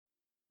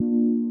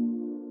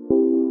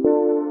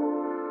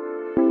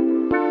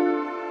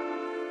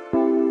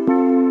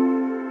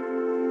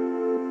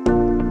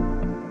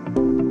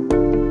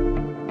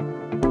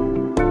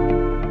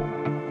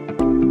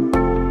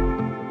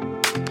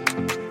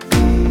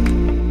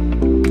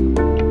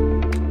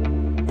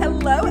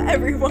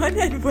everyone,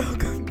 and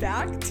welcome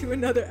back to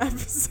another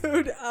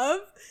episode of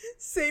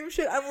Same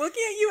Shit. I'm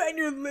looking at you and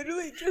you're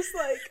literally just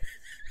like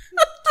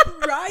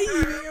dry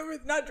heaving over,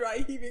 not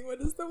dry heaving, what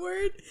is the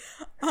word?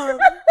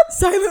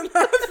 Silent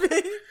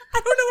laughing.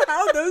 I don't know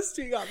how those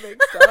two got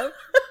mixed up.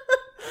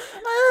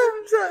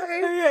 I'm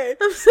sorry. Okay.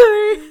 I'm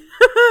sorry.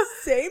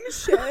 Same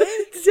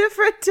Shit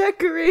Different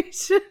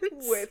decorations.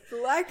 with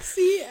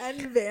Lexi and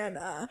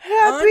Vanna.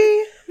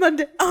 Happy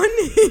Monday.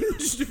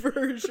 Unhinged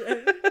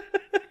version.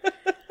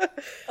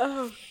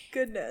 Oh,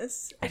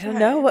 goodness. I don't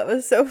know what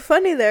was so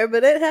funny there,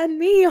 but it had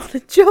me on a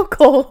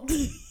chokehold.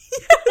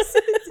 Yes,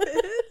 it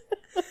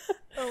did.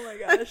 Oh my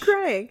gosh. I'm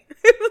crying.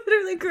 I'm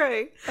literally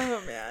crying.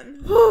 Oh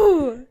man.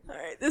 Whew.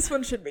 Alright, this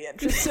one should be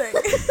interesting.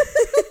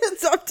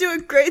 It's off to a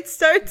great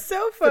start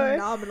so far.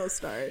 Phenomenal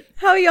start.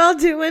 How y'all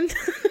doing?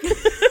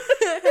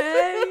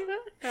 Hey,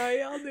 how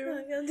y'all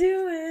doing? How y'all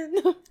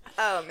doing?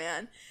 Oh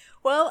man.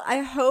 Well, I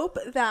hope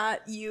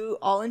that you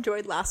all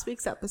enjoyed last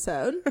week's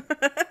episode.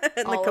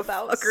 And All like a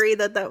about fuckery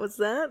that was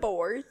that.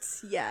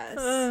 Sports, yes.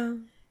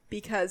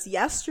 Because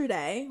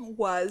yesterday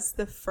was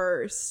the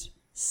first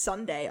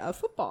Sunday of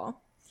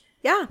football.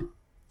 Yeah.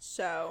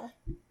 So,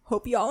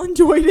 hope you all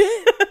enjoyed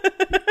it.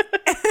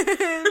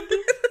 And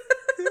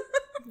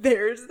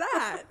there's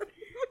that.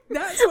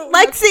 That's what we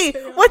have to say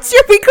Lexi, on what's that.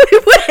 your weekly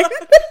win?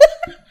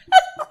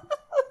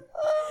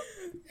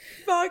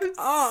 Fuck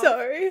off.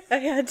 Sorry, I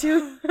had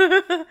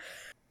to.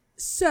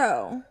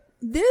 So,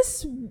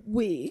 this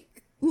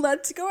week,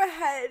 let's go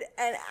ahead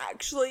and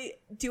actually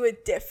do a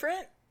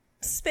different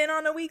spin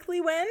on a weekly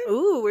win.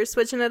 Ooh, we're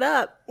switching it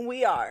up.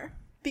 We are,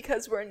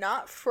 because we're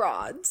not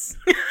frauds.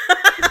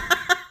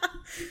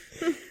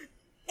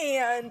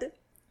 And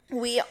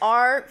we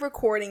are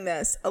recording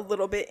this a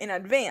little bit in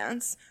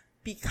advance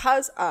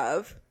because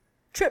of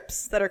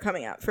trips that are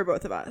coming up for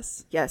both of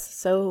us. Yes,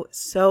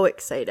 so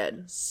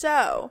excited.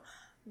 So,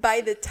 by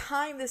the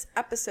time this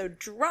episode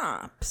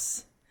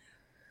drops,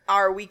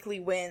 our weekly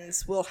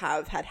wins will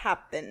have had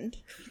happened.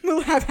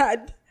 We'll have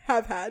had.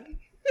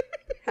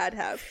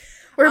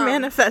 We're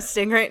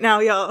manifesting right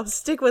now, y'all.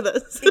 Stick with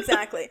us.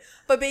 Exactly.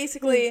 But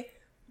basically,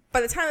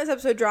 by the time this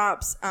episode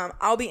drops,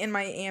 I'll be in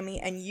Miami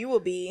and you will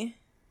be...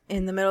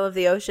 In the middle of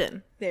the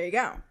ocean. There you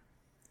go.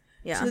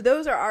 Yeah. So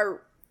those are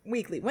our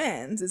weekly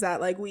wins, is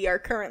that like we are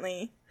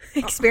currently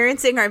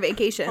Experiencing our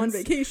vacations. on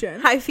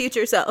vacation. Hi,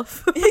 future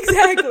self.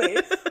 Exactly.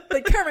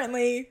 But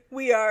currently,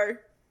 we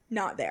are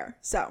not there.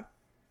 So,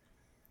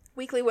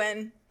 weekly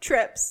win,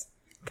 trips.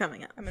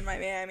 Coming up. I'm in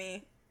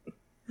Miami.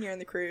 You're in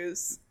the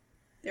cruise.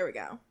 There we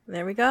go.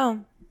 There we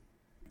go.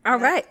 All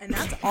right. And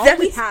that's all That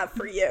we is- have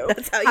for you.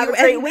 that's how have you a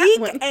great end that week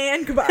one.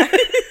 and goodbye.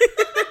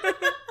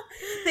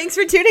 Thanks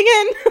for tuning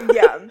in.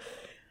 Yeah.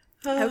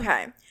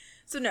 Okay.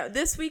 So no,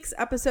 this week's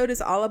episode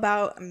is all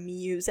about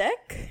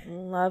music.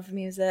 Love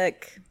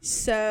music.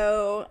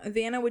 So,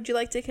 Vanna, would you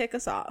like to kick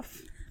us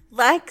off?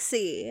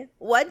 Lexi,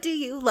 what do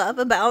you love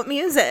about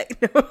music?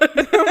 Oh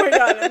my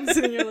god, I'm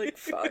sitting here like,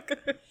 fuck.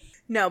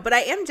 No, but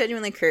I am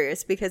genuinely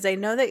curious because I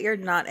know that you're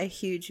not a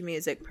huge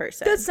music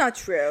person. That's not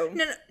true.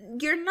 No,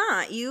 you're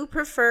not. You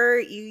prefer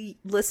you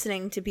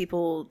listening to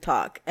people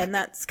talk, and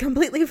that's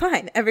completely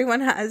fine.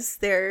 Everyone has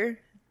their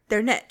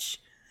niche.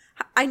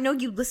 I know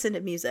you listen to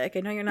music.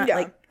 I know you're not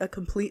like a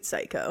complete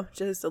psycho,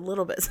 just a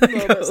little bit psycho. A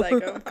little bit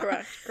psycho.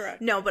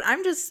 Correct. No, but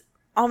I'm just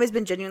always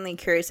been genuinely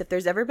curious if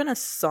there's ever been a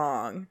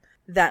song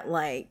that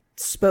like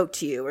spoke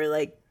to you or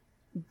like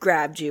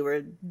grabbed you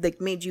or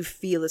like made you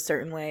feel a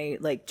certain way,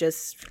 like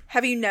just...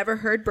 Have you never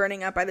heard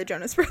Burning Up by the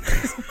Jonas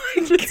Brothers?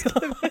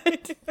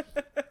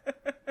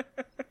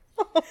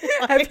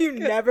 Have you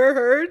never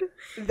heard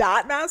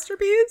that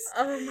masterpiece?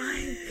 Oh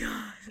my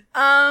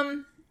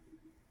god.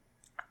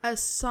 A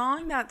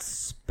song that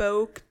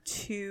spoke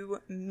to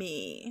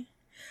me,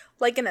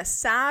 like in a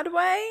sad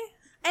way.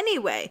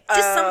 Anyway,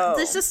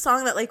 just a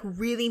song that like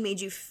really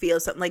made you feel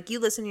something. Like you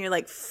listen and you're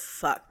like,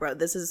 fuck, bro,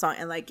 this is a song.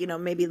 And like, you know,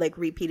 maybe like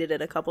repeated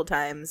it a couple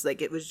times.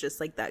 Like it was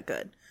just like that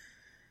good.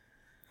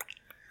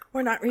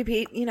 Or not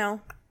repeat, you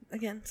know,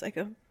 again,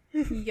 psycho.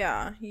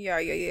 Yeah.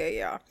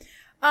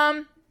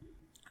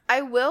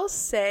 I will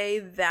say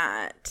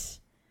that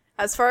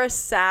as far as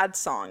sad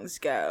songs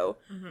go,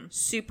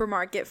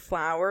 Supermarket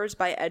Flowers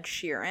by Ed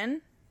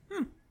Sheeran.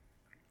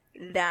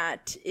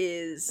 That's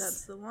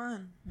the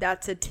one.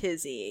 That's a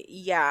tizzy.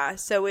 Yeah.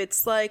 So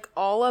it's like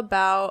all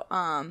about,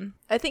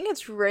 I think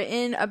it's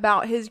written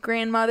about his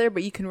grandmother,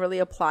 but you can really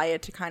apply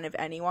it to kind of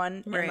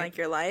anyone in like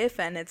your life.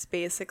 And it's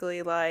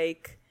basically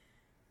like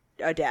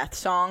a death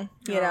song,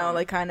 you know,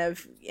 like kind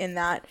of in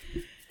that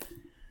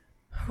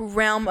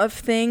realm of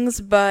things.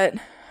 But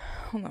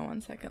hold on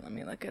one second. Let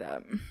me look it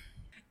up.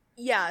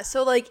 Yeah.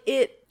 So like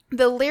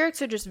the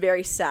lyrics are just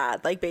very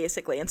sad, like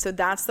basically. And so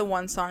that's the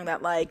one song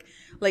that like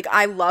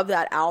I love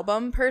that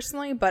album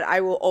personally, but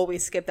I will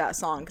always skip that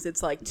song because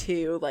it's like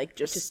too, like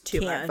just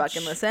too can't much.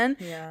 Fucking listen.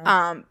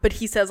 Yeah. But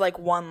he says like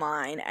one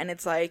line and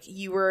it's like,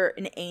 you were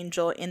an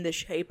angel in the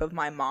shape of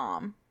my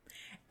mom.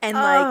 And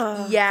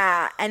like,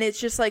 yeah. And it's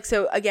just like,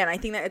 so again, I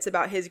think that it's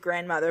about his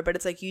grandmother, but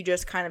it's like, you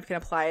just kind of can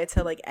apply it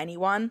to like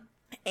anyone.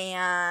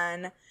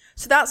 And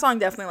so that song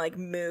definitely like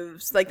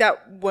moves, like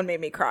that one made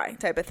me cry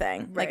type of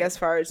thing, Right. like as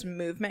far as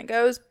movement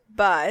goes.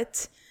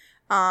 But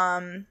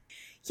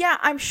yeah,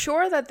 I'm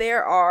sure that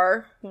there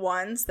are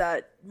ones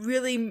that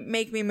really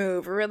make me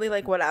move or really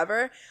like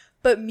whatever.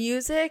 But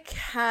music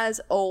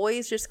has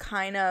always just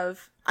kind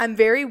of, I'm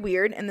very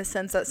weird in the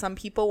sense that some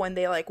people, when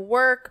they like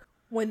work,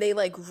 when they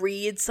like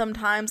read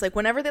sometimes, like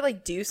whenever they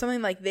like do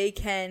something, like they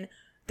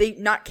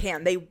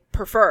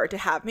prefer to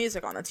have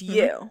music on. That's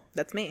you.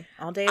 That's me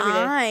all day, every day.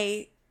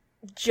 I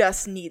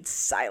just need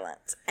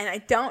silence. And I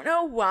don't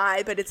know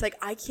why, but it's like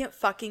I can't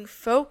fucking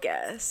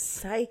focus.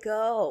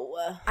 Psycho.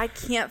 I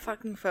can't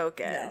fucking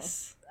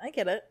focus. No, I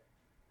get it.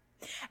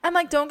 And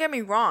like, don't get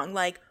me wrong,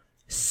 like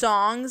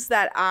songs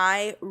that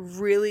I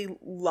really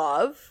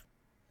love,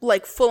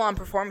 like full on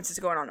performances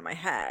going on in my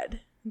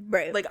head.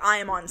 Right. Like I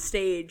am on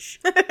stage.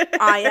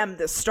 I am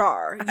the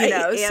star, you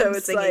know? I am so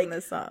it's singing like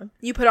this song.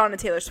 You put on a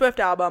Taylor Swift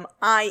album,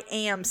 I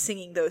am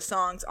singing those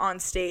songs on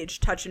stage,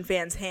 touching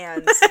fans'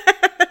 hands,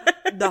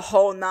 the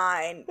whole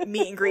nine,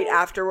 meet and greet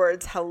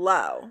afterwards,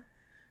 hello.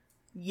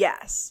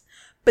 Yes.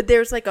 But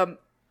there's like a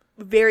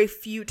very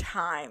few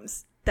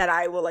times that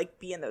I will like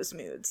be in those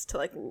moods to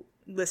like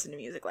listen to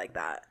music like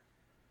that.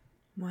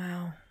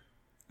 Wow.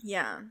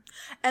 Yeah.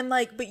 And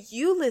like, but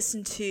you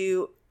listen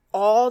to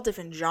all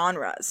different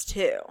genres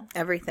too.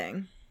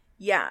 Everything.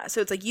 Yeah.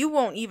 So it's like you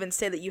won't even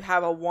say that you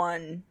have a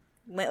one,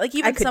 like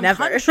even I could some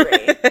never.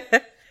 country.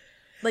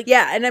 Like,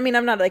 yeah, and I mean,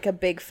 I'm not like a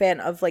big fan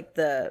of like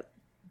the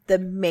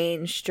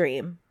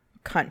mainstream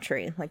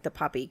country, like the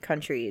poppy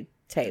country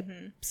type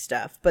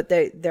stuff, but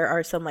there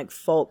are some like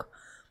folk,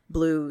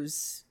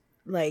 blues,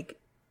 like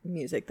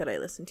music that I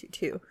listen to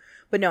too.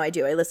 But no, I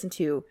listen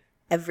to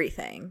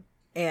everything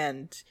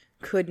and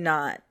could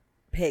not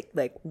pick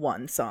like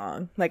one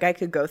song. Like I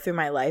could go through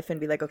my life and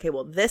be like, okay,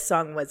 well this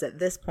song was at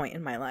this point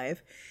in my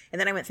life,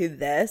 and then I went through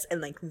this and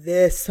like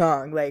this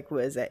song like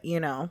was it, you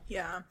know?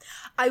 Yeah.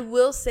 I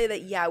will say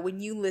that, yeah, when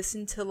you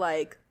listen to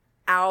like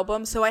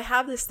albums, so I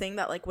have this thing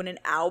that like when an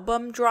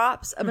album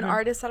drops of an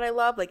artist that I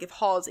love, like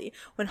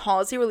when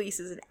Halsey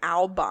releases an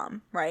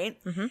album, right?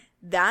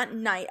 That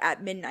night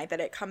at midnight that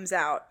it comes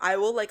out, I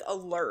will like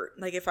alert,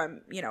 like if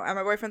I'm, you know, at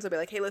my boyfriend's, I'll be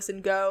like, hey,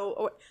 listen,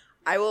 go.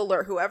 I will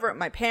alert whoever,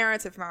 my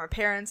parents, if my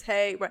parents,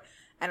 hey,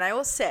 and I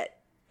will sit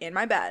in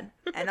my bed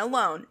and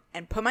alone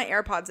and put my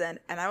AirPods in,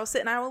 and I will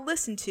sit and I will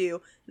listen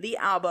to the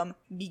album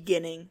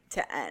beginning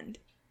to end,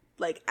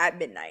 like at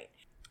midnight.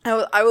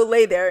 I will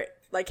lay there,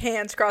 like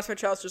hands across my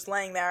chest, just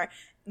laying there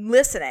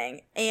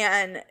listening,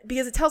 and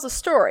because it tells a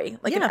story,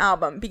 like an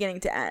album beginning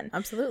to end.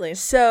 Absolutely.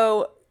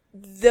 So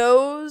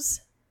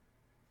those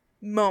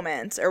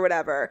moments or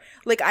whatever,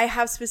 like I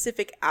have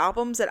specific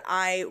albums that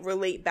I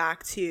relate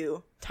back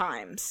to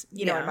times,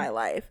 you know, in my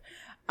life.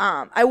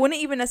 I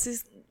wouldn't even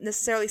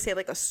necessarily say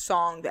like a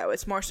song though.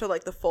 It's more so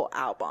like the full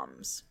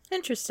albums.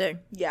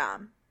 Interesting. Yeah.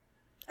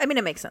 I mean,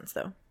 it makes sense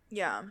though.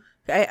 Yeah.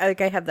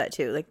 I have that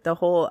too. Like the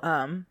whole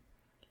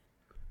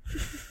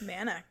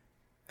Manic.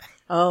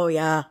 Oh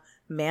yeah,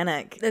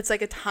 Manic. It's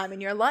like a time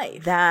in your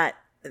life. That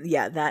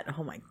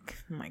oh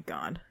my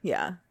god.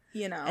 Yeah.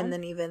 You know. And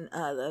then even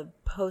the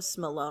Post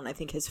Malone, I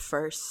think his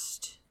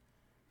first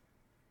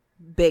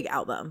big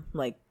album,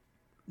 like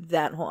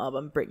that whole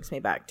album brings me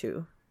back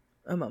to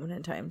a moment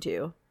in time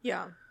too.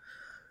 Yeah.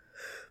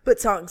 But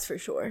songs for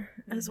sure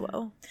as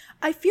well.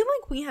 I feel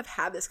like we have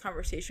had this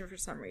conversation for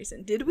some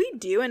reason. Did we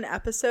do an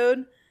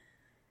episode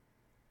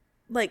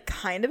like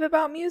kind of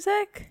about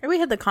music? Or we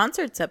had the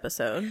concerts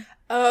episode.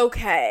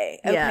 Okay.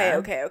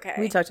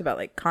 We talked about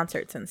like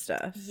concerts and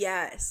stuff.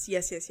 Yes.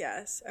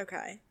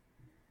 Okay.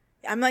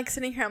 I'm like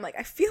sitting here, I'm like,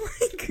 I feel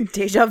like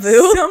Deja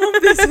vu. some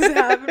of this has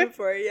happened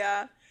before.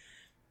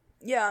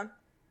 Yeah.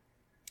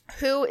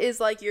 Who is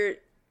like your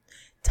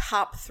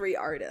top 3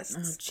 artists?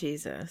 Oh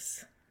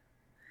Jesus.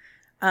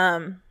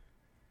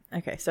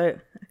 Okay, so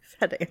I've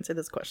had to answer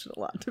this question a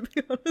lot, to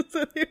be honest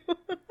with you.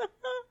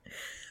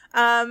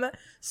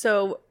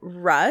 So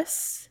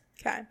Russ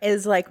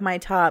is like my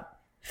top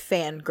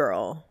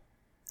fangirl.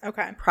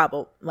 Okay.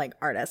 Probably like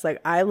artist.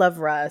 Like I love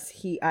Russ.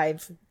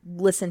 I've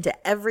listened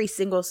to every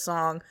single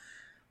song,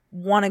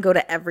 want to go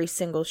to every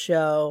single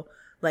show.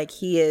 Like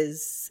he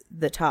is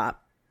the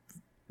top.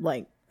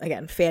 Like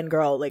again,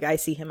 fangirl. Like I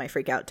see him, I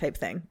freak out type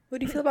thing.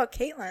 What do you feel about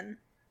Caitlyn?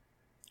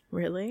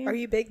 Really? Are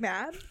you big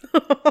mad?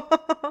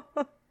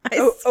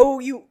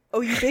 You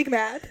big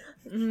mad?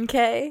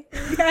 Okay.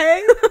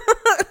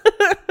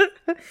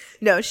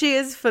 No, she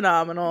is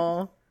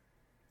phenomenal.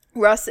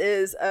 Russ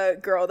is a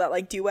girl that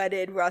like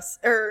duetted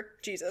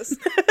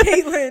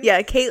Caitlyn.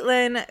 Yeah,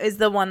 Caitlyn is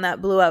the one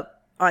that blew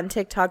up on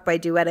TikTok by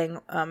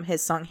duetting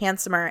his song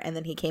Handsomer, and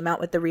then he came out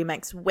with the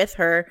remix with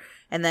her,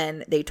 and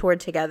then they toured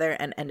together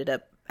and ended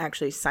up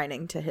actually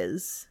signing to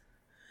his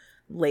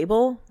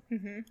label.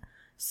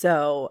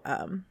 So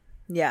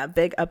yeah,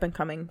 big up and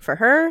coming for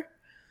her.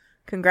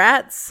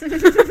 Congrats.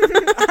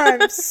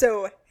 I'm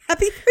so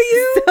happy for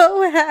you.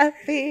 So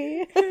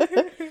happy.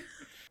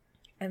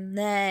 And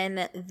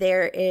then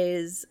there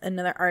is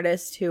another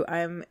artist who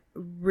I'm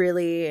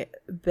really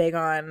big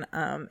on.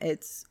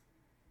 It's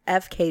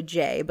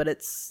FKJ, but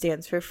it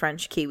stands for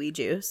French Kiwi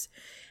Juice.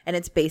 And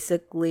it's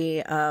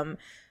basically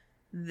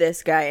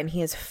this guy, and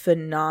he is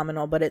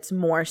phenomenal, but it's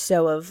more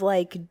so of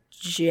like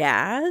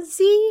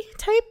jazzy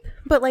type,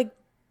 but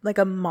like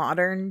a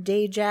modern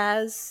day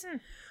jazz.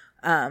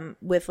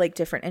 With like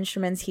different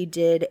instruments. He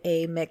did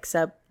a mix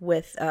up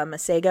with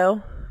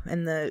Masego,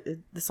 and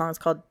the song is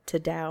called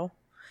Tadao.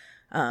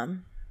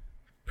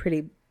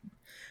 Pretty,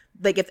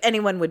 like, if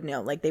anyone would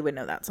know, like, they would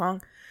know that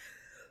song.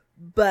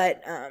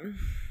 But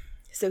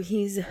so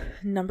he's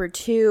number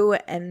 2,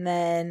 and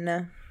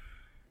then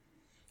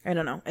I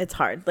don't know, it's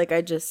hard. Like,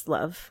 I just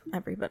love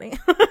everybody.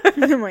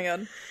 Oh my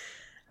god.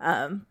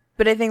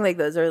 But I think like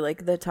those are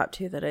like the top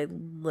 2 that I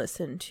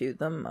listen to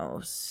the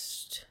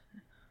most.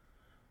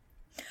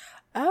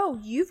 Oh,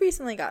 you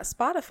recently got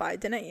Spotify,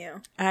 didn't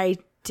you? I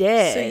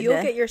did. So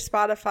you'll get your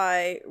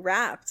Spotify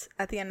Wrapped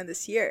at the end of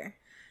this year.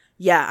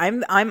 Yeah,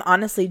 I'm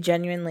honestly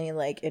genuinely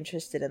like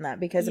interested in that,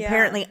 because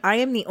apparently I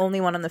am the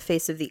only one on the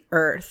face of the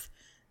earth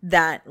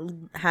that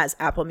has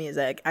Apple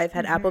Music. I've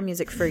had Apple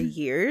Music for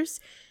years.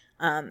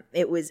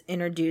 It was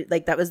introduced,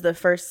 like, that was the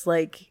first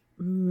like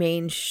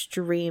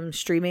mainstream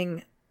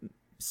streaming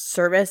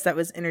service that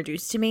was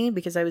introduced to me,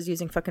 because I was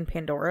using fucking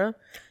Pandora.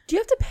 Do you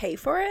have to pay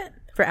for it?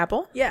 For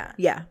Apple? Yeah.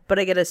 Yeah, but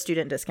I get a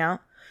student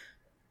discount.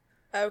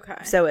 Okay.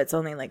 So it's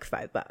only like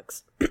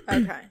 $5.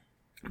 Okay.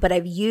 But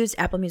I've used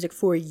Apple Music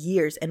for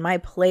years, and my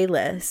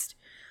playlist,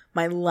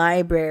 my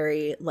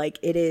library, like,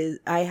 it is,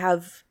 I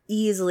have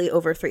easily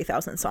over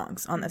 3,000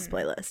 songs on this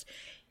playlist,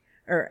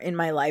 or in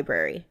my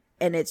library.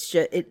 And it's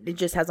just, it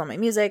just has all my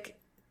music.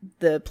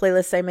 The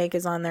playlist I make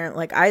is on there.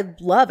 Like, I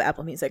love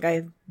Apple Music. I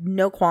have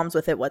no qualms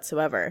with it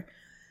whatsoever.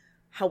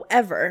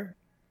 However,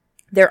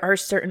 there are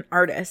certain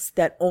artists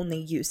that only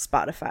use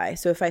Spotify.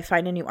 So if I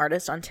find a new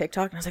artist on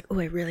TikTok and I was like, oh,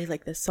 I really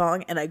like this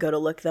song, and I go to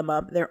look them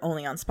up, they're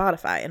only on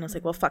Spotify. And I was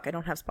like, well, fuck, I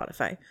don't have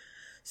Spotify.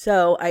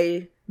 So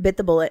I bit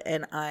the bullet,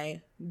 and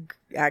I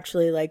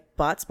actually like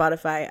bought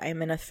Spotify.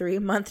 I'm in a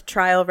 3-month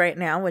trial right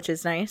now, which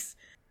is nice.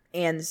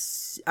 And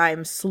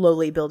I'm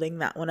slowly building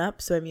that one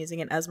up. So I'm using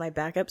it as my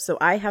backup. So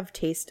I have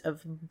taste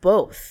of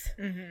both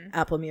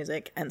Apple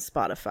Music and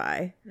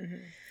Spotify.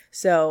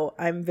 So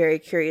I'm very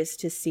curious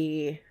to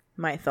see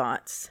my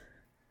thoughts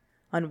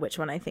on which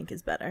one I think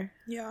is better.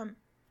 Yeah.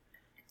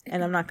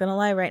 And I'm not gonna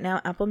lie, right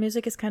now Apple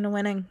Music is kind of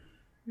winning.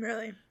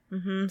 Really?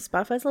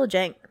 Spotify's a little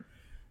jank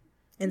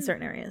in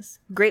certain areas.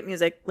 Great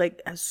music,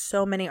 like,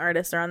 so many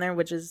artists are on there,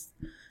 which is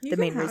the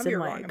main reason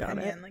why I got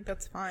it. Like,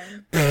 that's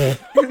fine.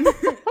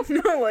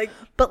 No, like,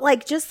 but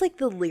like, just like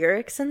the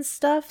lyrics and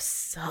stuff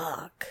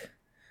suck.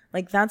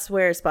 Like, that's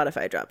where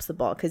Spotify drops the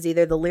ball, because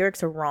either the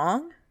lyrics are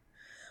wrong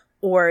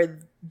or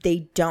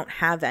they don't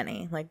have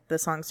any. Like, the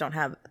songs don't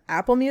have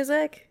Apple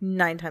Music.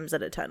 9 times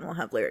out of 10 will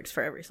have lyrics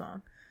for every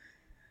song.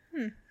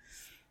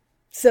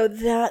 So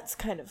that's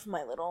kind of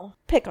my little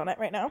pick on it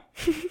right now.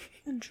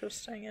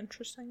 Interesting.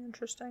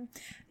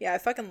 Yeah, I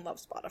fucking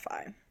love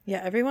Spotify.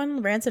 Yeah,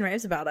 everyone rants and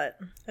raves about it.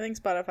 I think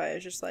Spotify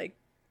is just like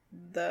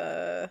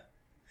I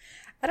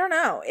don't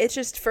know. It's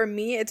just, for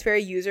me, it's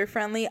very user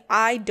friendly.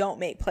 I don't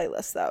make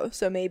playlists though.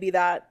 So maybe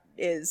that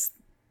is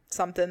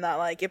something that,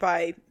 like, if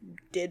I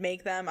did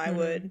make them, I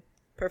would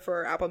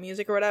prefer Apple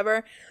Music or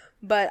whatever.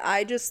 But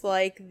I just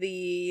like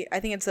I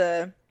think it's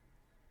a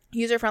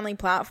user-friendly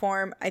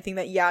platform. I think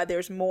that, yeah,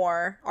 there's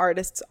more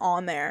artists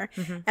on there.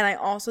 And I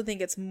also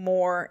think it's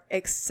more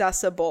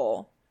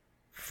accessible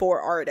for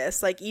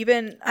artists. Like,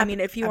 even, I mean,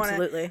 if you want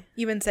to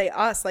even say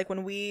us, like,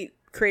 when we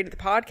created the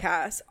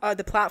podcast,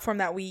 the platform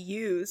that we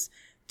use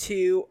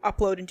to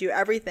upload and do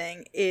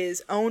everything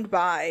is owned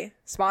by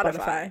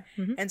Spotify.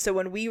 And so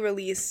when we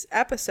release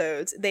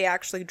episodes, they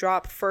actually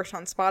drop first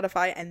on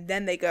Spotify, and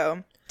then they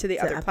go to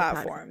the other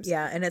platforms.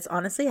 Yeah, and it's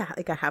honestly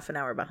like a half an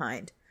hour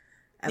behind.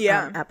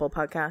 Apple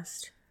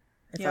Podcast,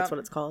 if that's what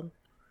it's called.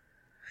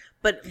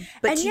 But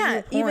and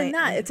yeah, even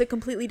that, it's a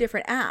completely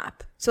different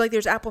app. So, like,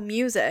 there's Apple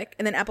Music,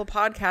 and then Apple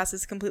Podcasts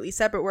is completely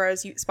separate,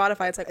 whereas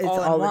Spotify, it's like it's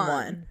all in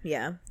one.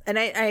 Yeah, and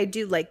I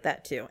do like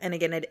that too. And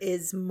again, it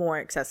is more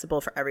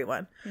accessible for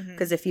everyone,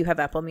 because if you have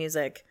Apple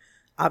Music,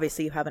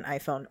 obviously you have an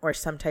iPhone or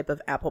some type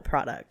of Apple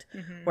product,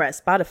 whereas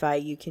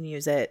Spotify, you can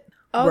use it.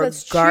 Oh,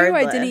 that's true.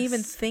 I didn't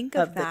even think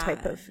of that. The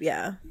type of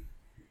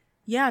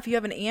Yeah, if you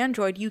have an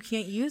Android, you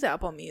can't use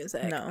Apple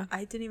Music. No.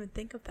 I didn't even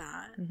think of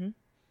that.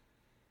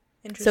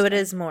 Interesting. So it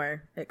is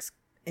more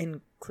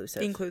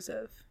inclusive.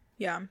 Inclusive.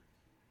 Yeah.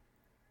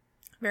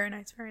 Very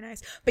nice, very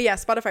nice. But yeah,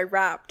 Spotify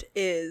Wrapped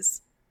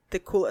is the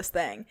coolest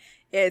thing.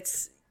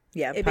 It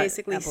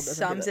basically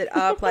sums it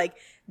up, like,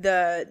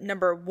 the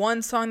number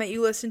 1 song that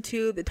you listen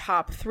to, the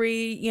top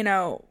 3,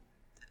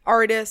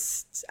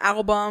 artists,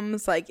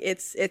 albums. Like,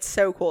 it's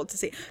so cool to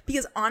see.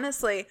 Because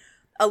honestly,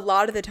 a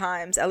lot of the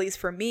times, at least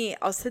for me,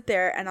 I'll sit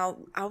there and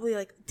I'll be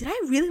like, did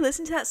I really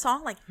listen to that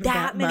song like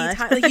that many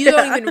times? Like, you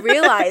don't even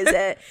realize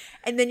it.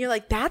 And then you're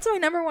like, that's my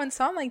number 1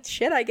 song. Like,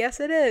 shit, I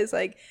guess it is.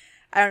 Like,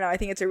 I don't know. I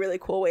think it's a really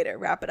cool way to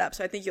wrap it up.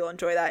 So I think you'll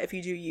enjoy that if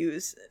you do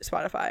use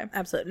Spotify.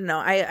 Absolutely. No,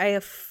 I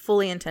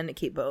fully intend to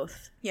keep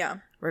both. Yeah.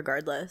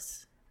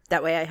 Regardless.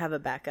 That way I have a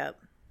backup.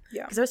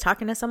 Yeah. Because I was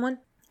talking to someone,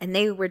 And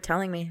they were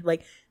telling me,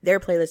 like, their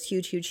playlist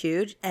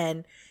huge,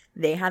 and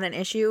they had an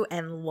issue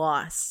and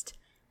lost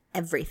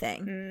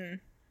everything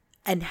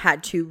and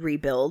had to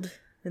rebuild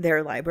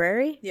their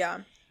library.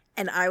 Yeah.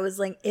 And I was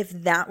like, if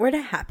that were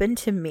to happen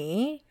to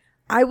me,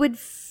 I would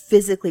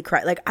physically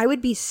cry. Like, I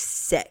would be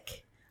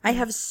sick. I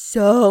have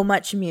so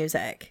much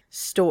music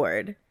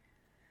stored.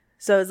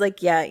 So I was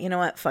like, yeah, you know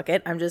what? Fuck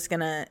it. I'm just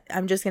gonna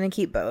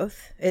keep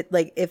both. It,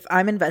 like, if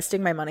I'm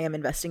investing my money, I'm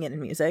investing it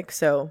in music.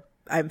 So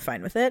I'm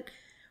fine with it.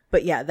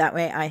 But yeah, that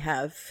way I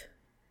have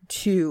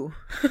 2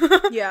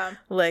 yeah,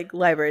 like,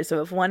 libraries.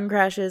 So if one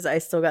crashes, I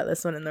still got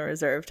this one in the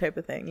reserve type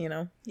of thing, you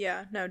know?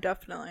 Yeah, no,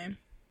 definitely.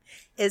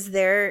 Is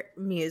there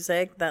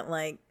music that,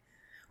 like,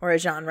 or a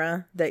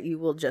genre that you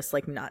will just,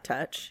 like, not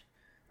touch?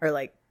 Or,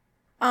 like,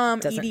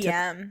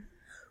 EDM.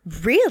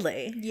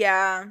 Really?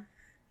 Yeah.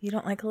 You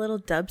don't like a little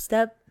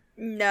dubstep?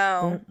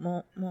 No.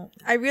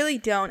 I really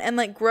don't. And,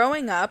 like,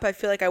 growing up, I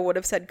feel like I would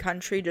have said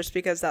country just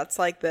because that's,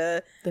 like,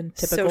 the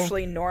typical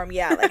socially norm.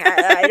 Yeah, like,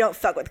 I don't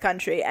fuck with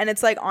country. And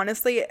it's, like,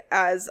 honestly,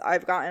 as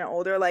I've gotten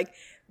older, like,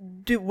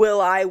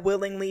 will I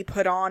willingly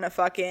put on a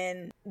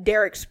fucking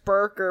Derek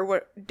Spurk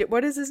or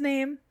what is his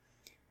name?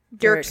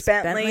 Dirk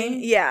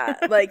Bentley? Yeah.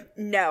 Like,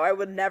 no, I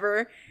would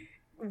never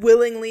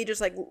willingly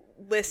just, like,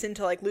 listen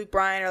to, like, Luke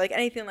Bryan or, like,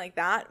 anything like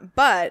that.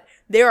 But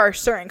there are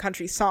certain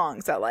country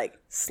songs that, like,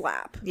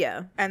 slap.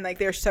 Yeah. And, like,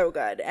 they're so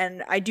good.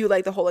 And I do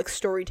like the whole, like,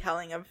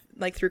 storytelling of,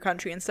 like, through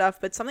country and stuff.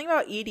 But something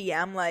about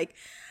EDM, like,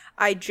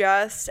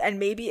 and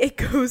maybe it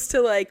goes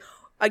to, like,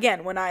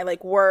 again, when I,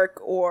 like, work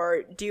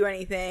or do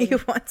anything. You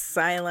want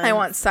silence. I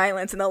want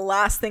silence. And the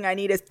last thing I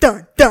need is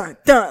dun, dun,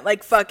 dun.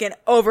 Like, fucking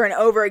over and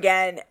over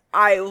again.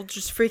 I will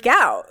just freak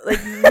out.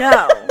 Like,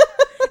 no.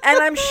 And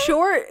I'm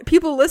sure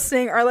people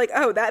listening are like,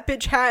 oh, that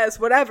bitch has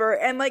whatever.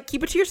 And, like,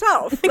 keep it to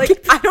yourself. Like,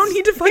 I don't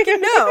need to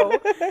fucking know.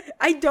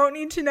 I don't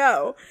need to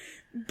know.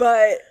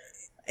 But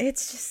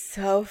it's just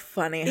so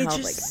funny how,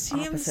 like,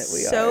 opposite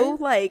we are. So,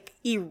 like,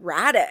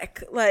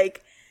 erratic.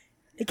 Like,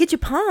 it gets you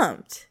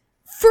pumped.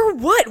 For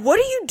what? What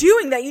are you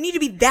doing that you need to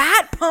be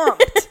that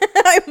pumped?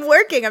 I'm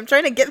working. I'm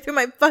trying to get through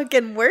my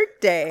fucking work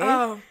day.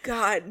 Oh,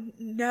 God.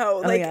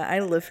 No. Like, yeah, I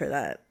live for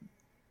that.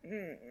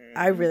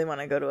 I really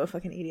want to go to a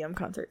fucking EDM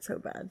concert so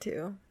bad,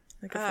 too.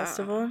 Like a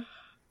festival.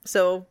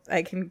 So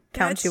I can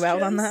count you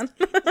out on that.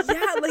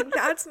 Yeah, like,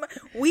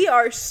 we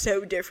are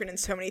so different in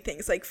so many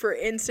things. Like, for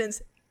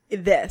instance,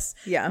 this.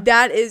 Yeah.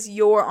 That is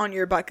on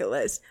your bucket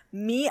list.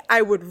 Me,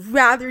 I would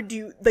rather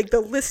do, like,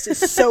 the list is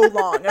so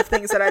long of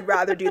things that I'd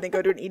rather do than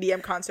go to an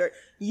EDM concert.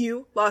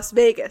 You, Las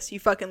Vegas. You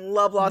fucking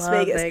love Las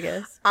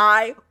Vegas.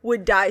 I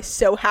would die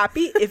so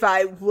happy if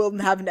I will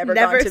have never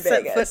gone to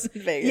Vegas. Foot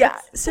in Vegas. Yeah.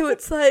 So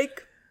it's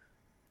like,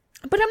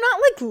 but I'm not,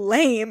 like,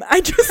 lame.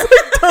 I just, like,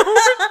 don't.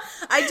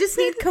 I just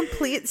need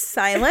complete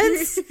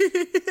silence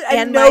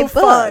and no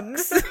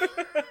books.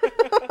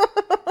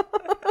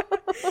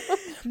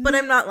 But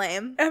I'm not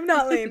lame. I'm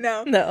not lame,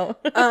 no. No.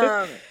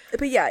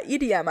 But yeah,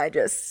 EDM I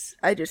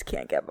just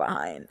can't get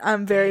behind.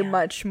 I'm very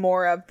much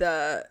more of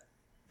the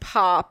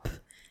pop,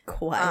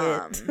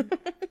 quiet.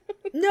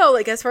 No,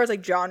 like, as far as,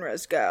 like,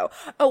 genres go.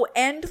 Oh,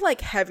 and, like,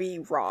 heavy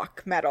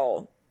rock,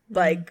 metal.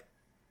 Like,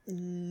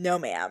 no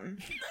ma'am.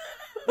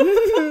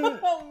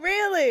 Oh,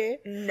 really?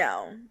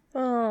 No.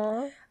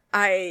 Oh.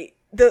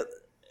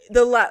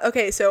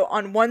 Okay, so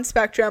on one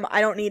spectrum, I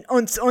don't need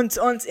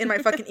unce in my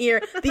fucking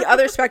ear. The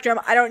other spectrum,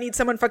 I don't need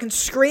someone fucking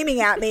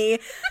screaming at me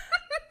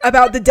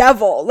about the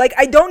devil. Like,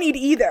 I don't need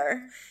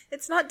either.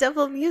 It's not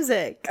devil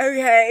music.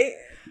 Okay.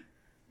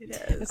 It is.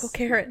 Typical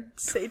Karen.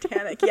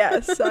 Satanic,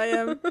 yes, I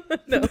am.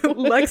 No.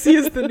 Lexi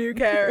is the new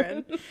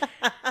Karen.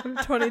 I'm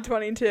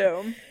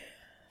 2022.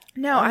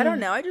 No, I don't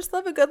know. I just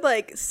love a good,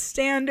 like,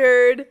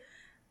 standard...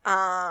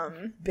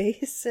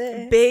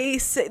 basic.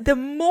 The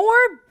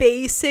more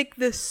basic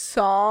the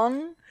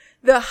song,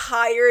 the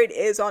higher it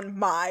is on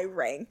my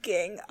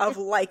ranking of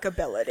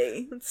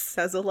likability. It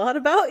says a lot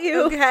about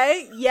you.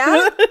 Okay,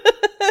 yeah.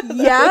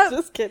 Yeah.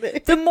 Just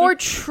kidding. The more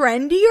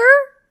trendier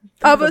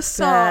of a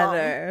song,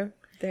 better.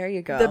 There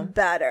you go. The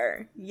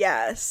better.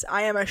 Yes,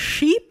 I am a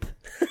sheep,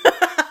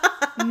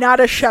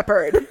 not a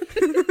shepherd.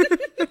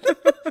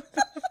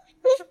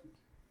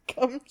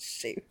 Come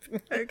sheep.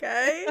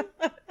 Okay.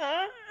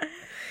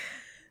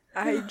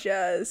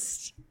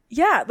 As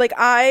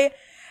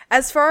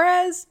far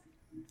as,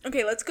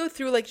 okay, let's go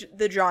through, like,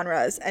 the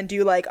genres and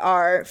do, like,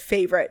 our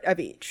favorite of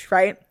each,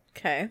 right?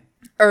 Okay.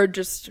 Or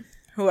just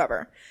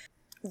whoever.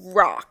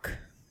 Rock.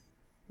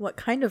 What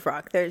kind of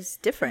rock? There's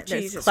different.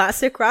 Jesus. There's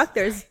classic rock.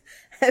 There's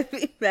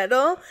heavy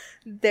metal.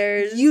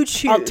 There's you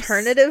choose.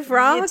 Alternative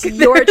rock. It's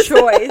your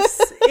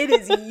choice. It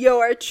is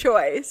your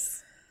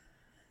choice.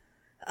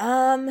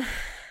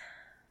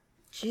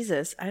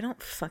 Jesus, I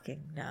don't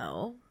fucking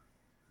know.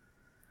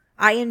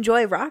 I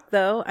enjoy rock,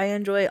 though. I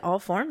enjoy all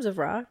forms of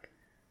rock.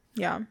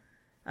 Yeah.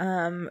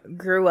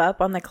 Grew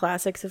up on the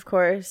classics, of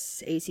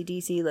course.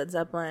 AC/DC, Led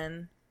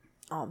Zeppelin,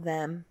 all of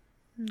them.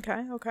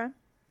 Okay.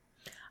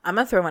 I'm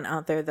gonna throw one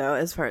out there, though,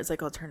 as far as,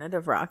 like,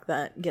 alternative rock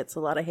that gets a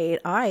lot of hate.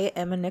 I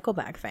am a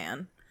Nickelback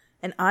fan,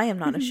 and I am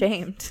not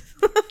ashamed.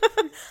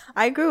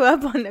 I grew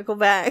up on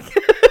Nickelback.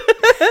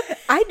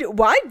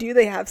 Why do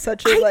they have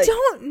such a I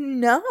don't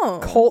know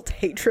cult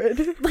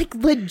hatred? Like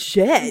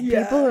legit,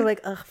 people are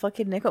like, ugh,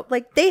 fucking Nickel.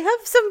 Like they have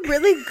some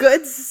really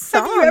good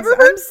songs. Have you ever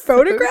heard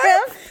Photograph?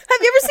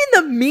 Have you ever seen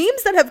the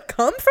memes that have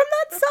come from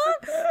that song?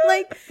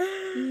 Like,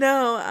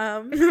 no.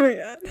 Oh my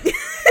God.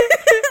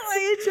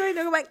 I enjoy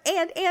Nickelback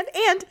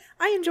and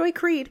I enjoy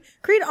Creed.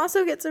 Creed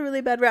also gets a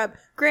really bad rap.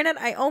 Granted,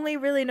 I only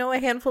really know a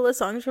handful of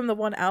songs from the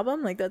one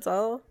album. Like that's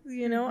all,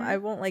 you know. I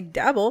won't like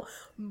dabble,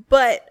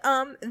 but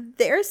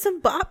there's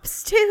some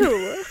bops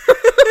too,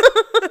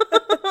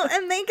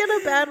 and they get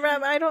a bad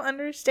rap. I don't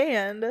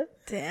understand.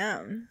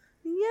 Damn.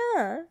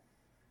 Yeah.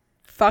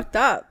 Fucked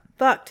up.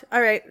 Fucked.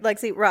 All right,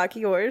 Lexi, rock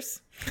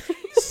yours.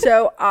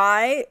 So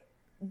I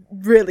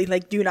really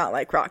do not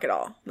like rock at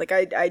all. Like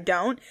I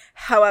don't.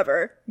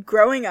 However,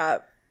 growing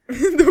up,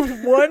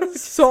 the one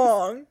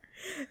song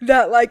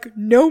that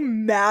no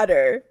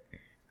matter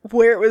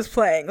where it was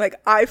playing,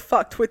 I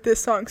fucked with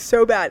this song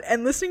so bad,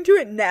 and listening to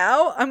it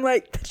now I'm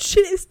like, that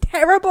shit is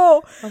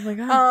terrible. Oh my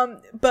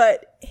God.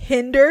 But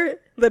Hinder,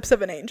 Lips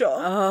of an Angel.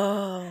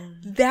 Oh,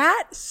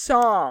 that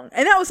song,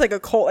 and that was a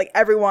cult,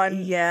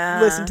 everyone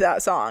listened to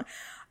that song.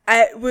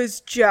 It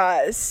was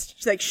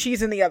just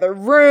She's in the Other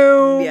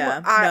Room.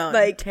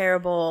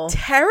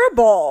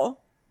 terrible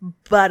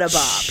but a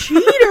bop.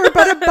 Cheater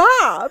but a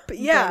bop.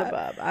 Yeah, but a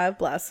bop. I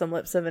blast some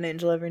Lips of an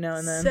Angel every now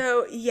and then.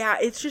 So yeah,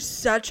 it's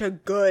just such a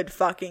good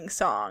fucking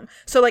song.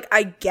 So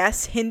I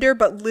guess Hinder,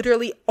 but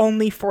literally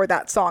only for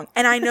that song,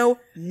 and I know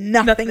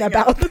nothing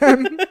about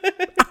them.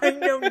 I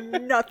know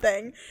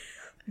nothing,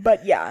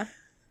 but yeah,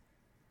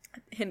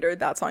 Hinder,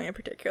 that song in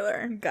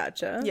particular.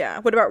 Gotcha. Yeah.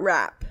 What about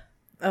rap?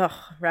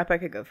 Oh, rap I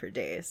could go for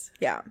days.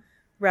 Yeah.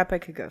 Rap I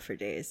could go for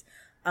days.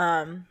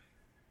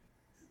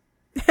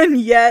 And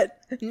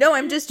yet no,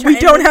 I'm just trying.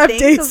 We don't have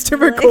dates to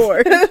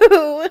record.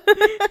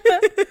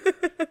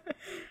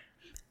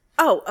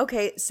 Oh,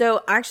 okay.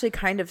 So actually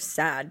kind of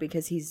sad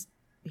because he's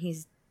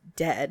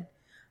dead,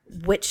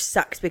 which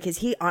sucks because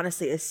he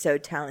honestly is so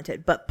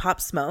talented. But Pop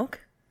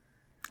Smoke.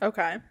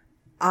 Okay.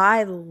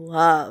 I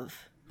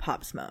love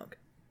Pop Smoke.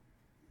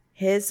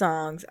 His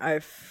songs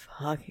are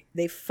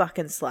they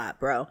fucking slap,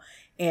 bro.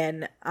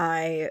 And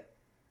I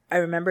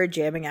remember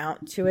jamming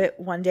out to it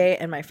one day,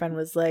 and my friend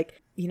was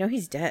like, you know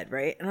he's dead,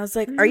 right? And I was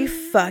like, are you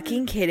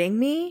fucking kidding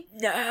me?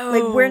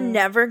 No. We're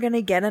never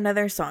gonna get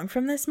another song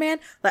from this man.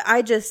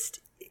 I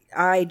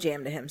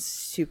jammed to him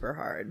super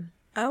hard.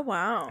 Oh,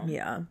 wow.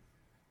 Yeah.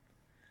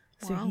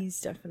 So wow.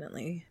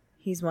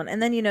 He's one.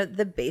 And then,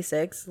 the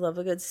basics. Love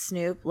a good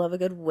Snoop. Love a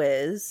good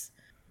Wiz.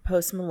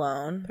 Post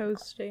Malone.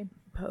 Posty.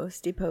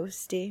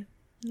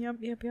 Yep.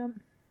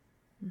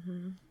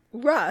 Mm-hmm.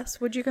 Russ,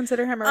 would you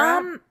consider him a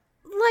rap?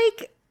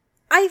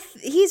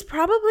 He's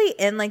probably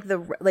in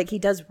he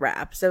does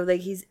rap, so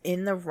he's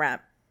in the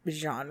rap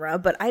genre,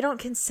 but I don't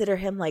consider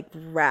him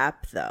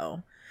rap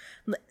though.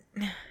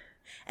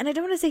 And I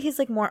don't want to say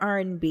he's more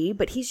R&B,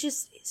 but he's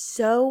just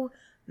so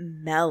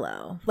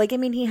mellow.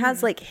 He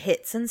has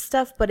hits and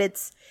stuff, but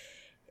it's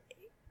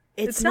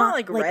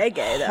not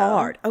reggae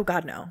hard. though. Oh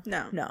God,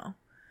 no.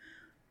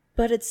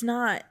 But it's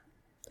not.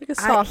 A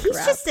soft he's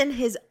rap. just in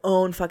his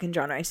own fucking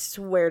genre. I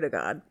swear to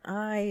God.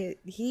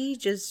 He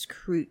just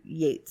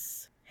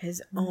creates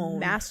his own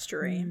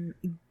mastery.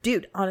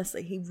 Dude,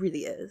 honestly, he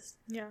really is.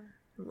 Yeah.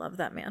 I love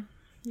that man.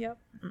 Yep.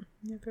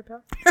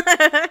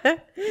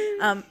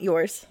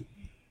 Yours.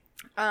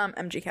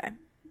 MGK.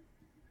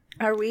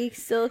 Are we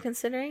still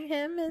considering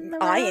him in the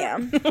rap? I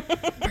am.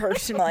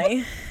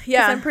 Personally.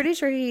 Yeah. I'm pretty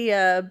sure he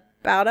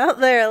bowed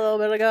out there a little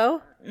bit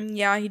ago.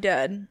 Yeah, he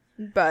did.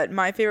 But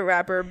my favorite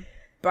rapper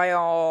by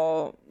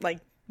all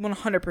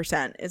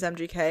 100% is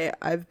MGK.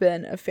 I've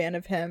been a fan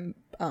of him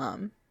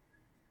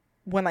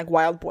when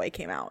Wild Boy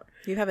came out.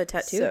 You have a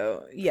tattoo?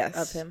 So yes,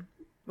 of him.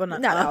 Well,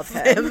 not of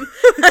him.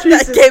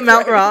 That came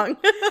out wrong.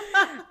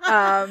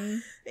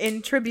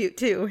 In tribute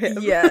to him.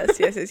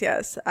 Yes.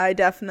 I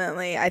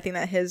think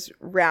that his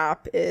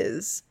rap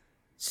is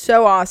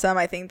so awesome.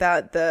 I think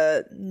that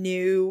the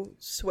new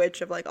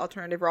switch of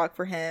alternative rock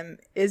for him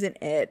isn't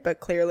it,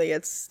 but clearly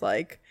it's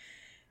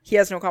he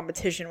has no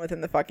competition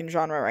within the fucking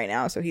genre right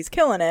now, so he's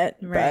killing it.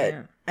 Right.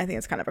 But I think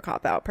it's kind of a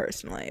cop-out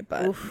personally,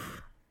 but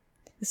oof.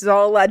 This is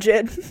all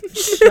alleged.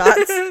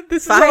 Shots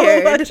this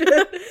fired. Is all alleged.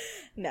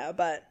 No,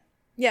 but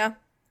yeah,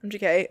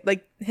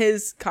 MGK,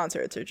 his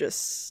concerts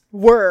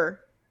were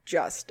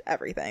just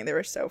everything. They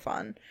were so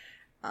fun.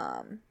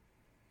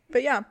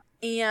 But yeah.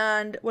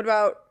 And what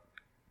about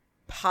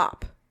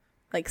pop?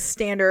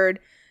 Standard.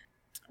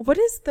 What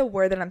is the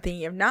word that I'm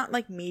thinking of?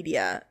 Not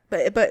media,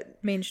 but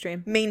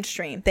mainstream.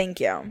 Mainstream.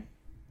 Thank you.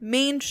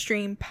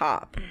 Mainstream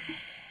pop.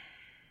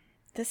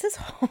 This is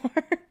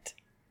hard.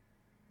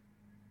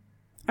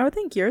 I would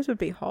think yours would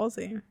be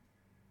Halsey.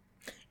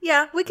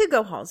 Yeah, we could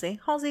go Halsey.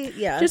 Halsey,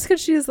 yeah. Just because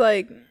she's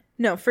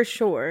no, for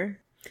sure.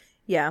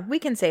 Yeah, we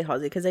can say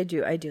Halsey because I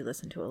do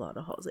listen to a lot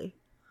of Halsey.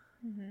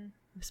 Mm-hmm.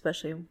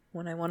 especially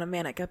when I want a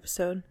manic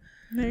episode.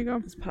 There you go.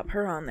 Just pop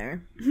her on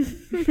there.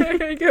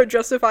 There you go.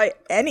 Justify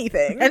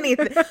anything.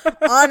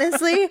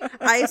 Honestly,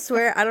 I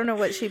swear, I don't know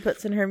what she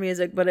puts in her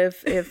music, but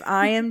if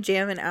I am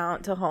jamming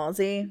out to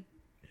Halsey,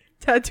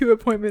 tattoo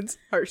appointments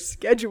are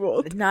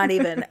scheduled. Not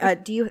even.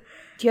 Do you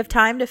have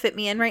time to fit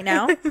me in right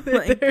now?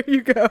 There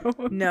you go.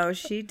 No,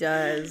 she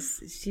does.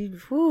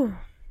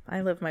 I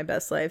live my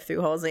best life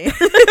through Halsey.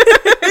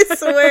 I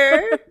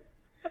swear.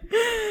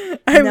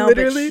 Literally,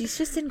 but she's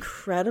just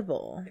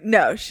incredible.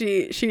 No,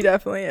 she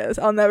definitely is.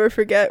 I'll never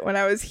forget when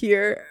I was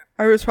here.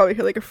 I was probably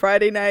here like a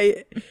Friday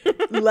night,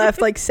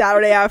 left like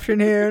Saturday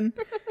afternoon,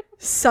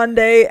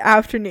 Sunday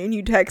afternoon.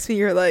 You text me,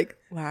 you're like,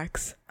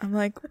 Lax. I'm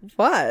like,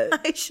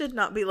 what? I should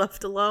not be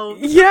left alone.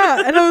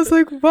 Yeah, and I was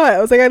like, what? I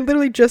was like, I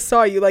literally just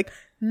saw you like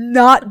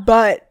not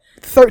but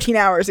 13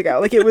 hours ago.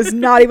 Like it was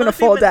not even a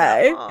full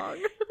day.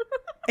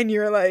 And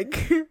you're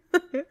like, you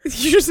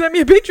just sent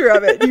me a picture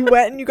of it. You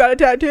went and you got a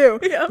tattoo.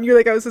 Yeah. And you're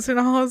like, I was listening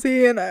to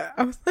Halsey, and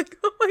I was like,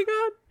 oh my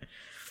god.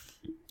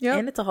 Yeah.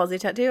 And it's a Halsey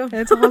tattoo. And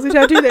it's a Halsey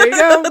tattoo. There you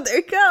go. There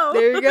you go.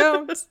 There you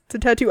go. It's a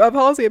tattoo of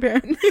Halsey,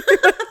 apparently.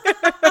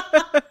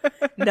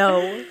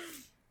 No.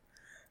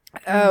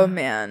 Oh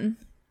man.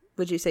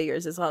 Would you say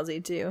yours is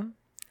Halsey too?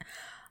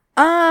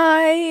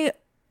 Or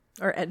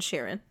Ed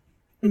Sheeran?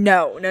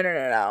 No.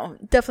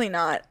 Definitely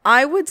not.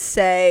 I would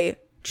say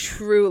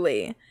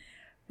truly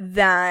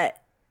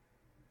that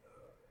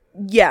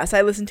yes,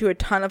 I listen to a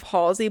ton of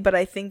Halsey, but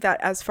I think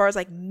that as far as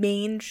like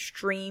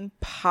mainstream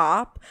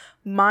pop,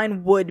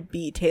 mine would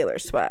be Taylor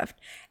Swift.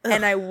 Ugh.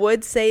 And I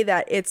would say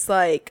that it's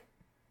like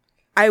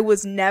I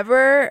was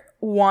never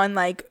one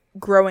like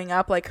growing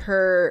up like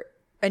her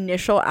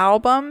initial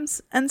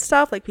albums and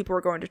stuff, like people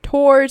were going to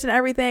tours and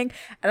everything,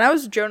 and I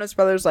was Jonas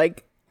Brothers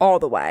like all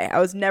the way. I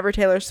was never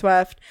Taylor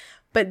Swift.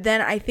 But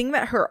then I think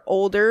that her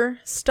older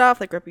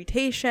stuff like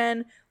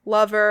Reputation,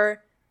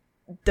 Lover,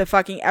 the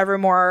fucking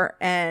Evermore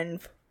and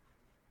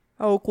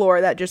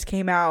Folklore that just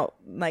came out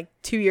like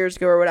 2 years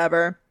ago or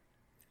whatever,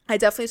 I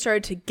definitely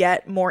started to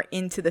get more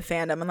into the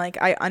fandom, and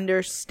like I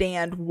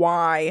understand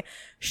why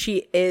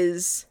she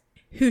is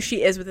who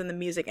she is within the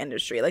music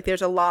industry. Like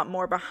there's a lot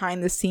more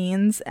behind the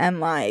scenes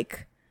and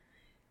like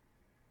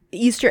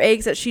Easter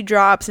eggs that she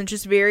drops, and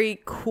just very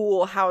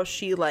cool how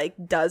she like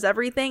does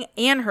everything,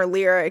 and her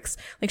lyrics,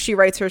 like she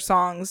writes her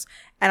songs,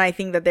 and I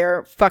think that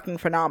they're fucking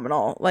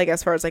phenomenal, like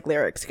as far as like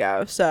lyrics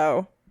go.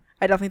 So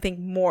I definitely think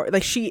more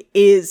like she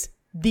is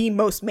the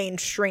most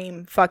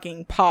mainstream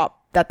fucking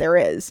pop that there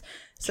is.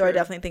 So true. I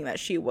definitely think that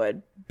she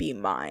would be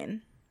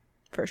mine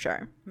for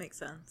sure. Makes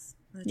sense.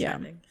 That's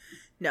charming.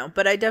 No,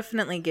 but I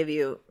definitely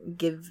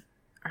give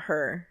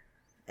her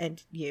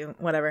and you,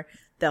 whatever,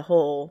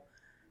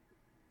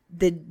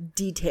 the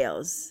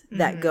details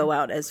that go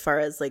out as far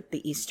as like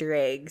the Easter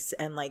eggs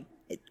and like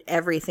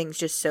everything's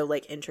just so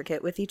like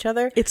intricate with each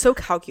other. It's so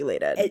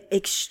calculated.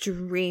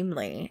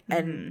 Extremely.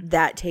 And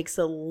that takes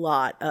a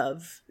lot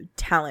of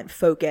talent,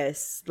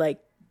 focus, like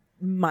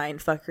mind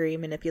fuckery,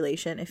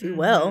 manipulation, if you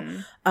will.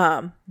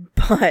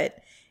 But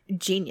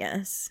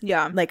genius.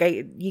 Yeah. Like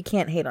you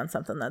can't hate on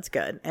something that's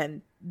good.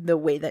 And the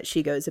way that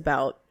she goes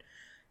about,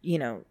 you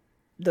know,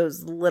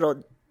 those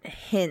little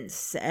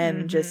hints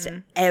and just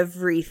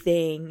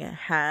everything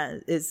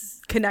is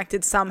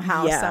connected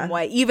somehow, some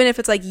way, even if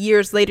it's like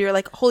years later, you're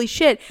like, holy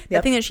shit,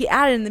 that thing that she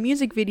added in the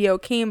music video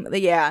came. I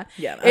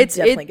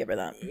definitely give her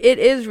that. It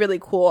is really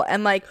cool.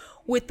 And like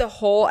with the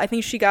whole, I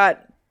think she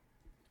got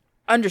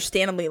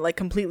understandably like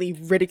completely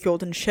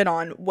ridiculed and shit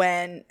on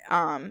when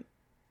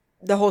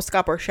the whole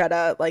Scott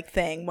Borchetta like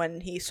thing,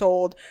 when he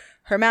sold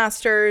her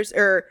masters,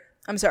 or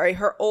I'm sorry,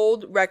 her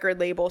old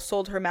record label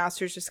sold her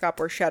masters to Scott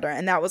Borchetta,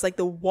 and that was like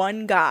the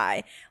one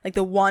guy, like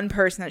the one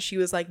person that she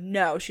was like,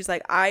 no, she's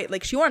like,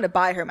 she wanted to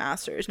buy her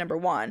masters, number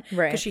one,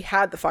 right? Because she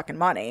had the fucking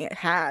money,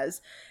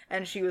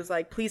 and she was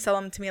like, please sell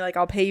them to me, like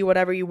I'll pay you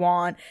whatever you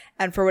want.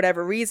 And for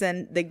whatever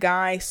reason, the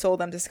guy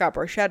sold them to Scott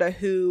Borchetta,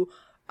 who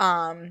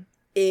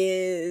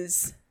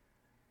is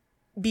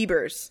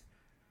Bieber's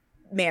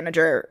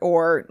manager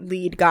or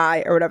lead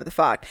guy or whatever the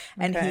fuck,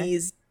 and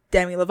he's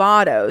Demi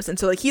Lovato's, and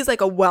so like he's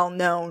like a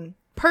well-known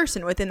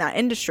person within that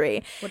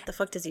industry. What the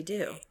fuck does he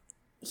do?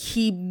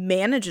 He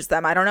manages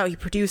them. I don't know. He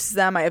produces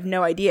them. I have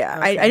no idea.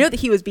 Okay. I know that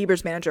he was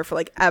Bieber's manager for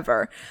like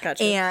ever.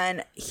 Gotcha.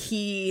 And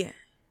she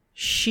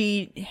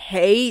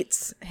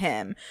hates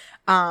him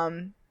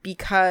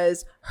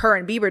because her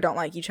and Bieber don't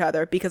like each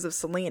other because of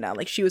Selena.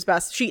 Like she is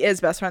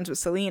best friends with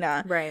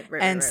Selena. Right.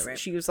 And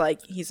she was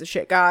like, he's a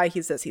shit guy.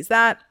 He's this, he's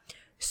that.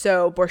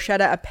 So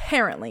Borchetta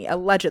apparently,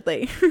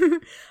 allegedly,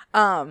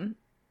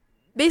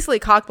 basically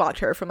cockblocked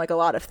her from like a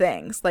lot of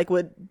things, like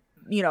would,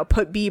 you know,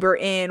 put Bieber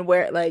in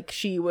where like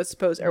she was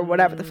supposed, or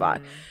whatever the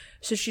fuck.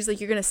 So she's like,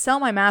 you're gonna sell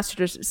my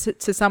masters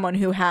to someone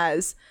who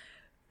has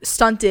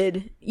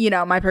stunted, you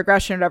know, my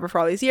progression or whatever for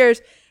all these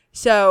years.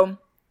 So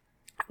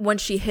when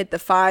she hit the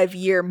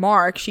 5-year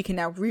mark, she can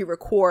now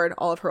re-record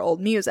all of her old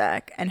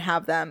music and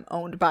have them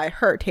owned by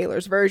her,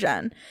 Taylor's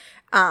version.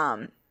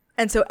 And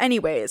so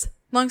anyways,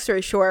 long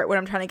story short, what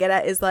I'm trying to get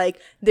at is like,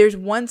 there's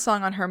one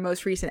song on her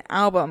most recent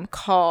album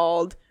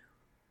called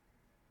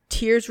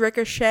Tears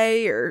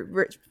Ricochet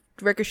or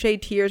Ricochet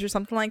Tears or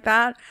something like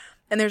that.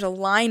 And there's a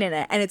line in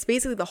it, and it's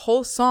basically the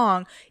whole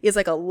song is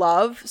like a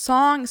love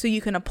song, so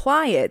you can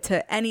apply it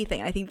to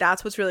anything. I think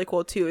that's what's really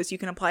cool too, is you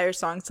can apply your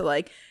songs to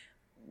like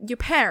your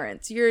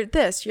parents, you're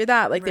this, you're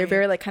that. Like, they're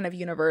very like kind of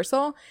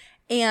universal.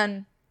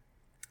 And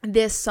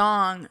this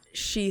song,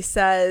 she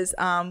says,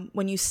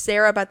 when you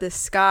stare up at the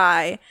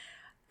sky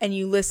and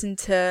you listen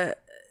to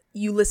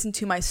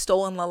my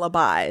stolen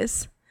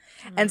lullabies.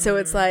 And so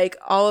it's like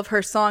all of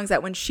her songs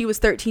that when she was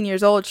 13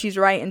 years old, she's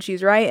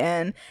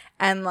writing,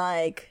 and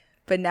like,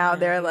 but now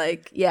they're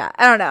like, yeah,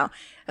 I don't know.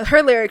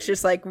 Her lyrics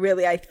just like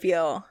really, I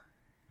feel,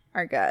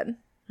 are good.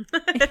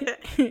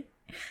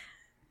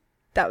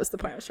 That was the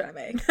point I was trying to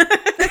make.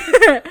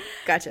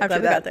 Gotcha. After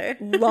that there.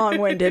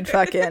 Long-winded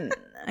fucking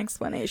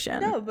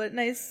explanation. No, but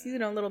nice,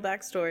 little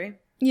backstory.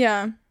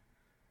 Yeah.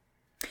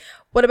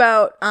 What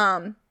about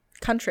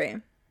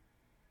country?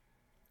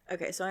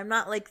 Okay, so I'm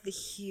not like the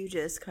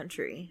hugest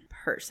country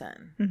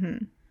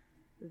person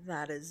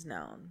that is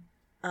known.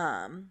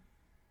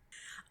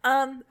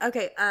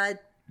 Okay,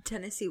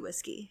 Tennessee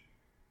Whiskey.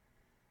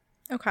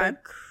 Okay. By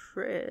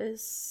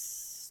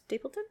Chris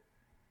Stapleton,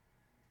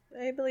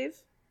 I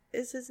believe,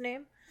 is his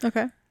name.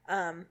 Okay.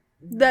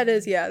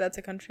 That's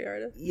a country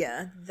artist.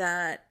 Yeah,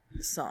 that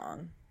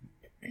song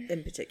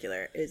in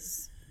particular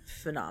is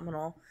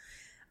phenomenal.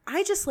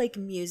 I just like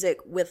music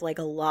with like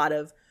a lot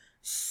of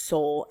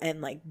soul and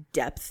like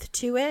depth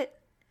to it,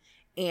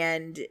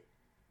 and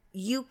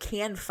you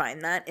can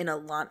find that in a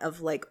lot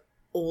of like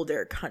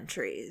older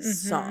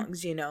countries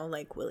songs,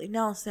 like Willie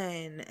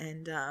Nelson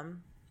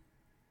and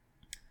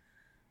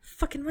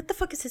fucking what the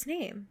fuck is his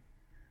name?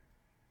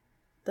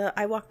 The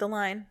I Walk the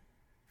Line.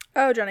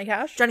 Oh, Johnny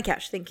Cash. Johnny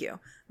Cash, thank you.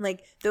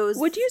 Like those.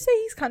 Would you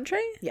say he's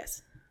country?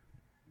 Yes.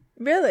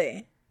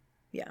 Really?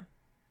 Yeah,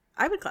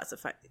 I would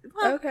classify.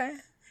 Well, okay.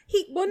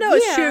 No,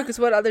 it's true, because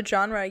what other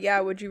genre,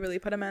 would you really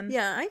put him in?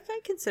 Yeah, I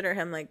consider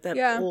him like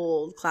that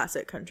old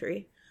classic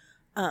country.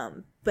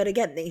 But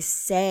again, they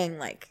sang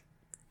like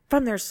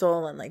from their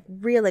soul and like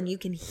real, and you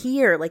can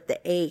hear like the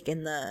ache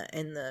and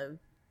the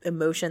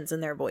emotions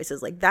in their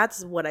voices. Like,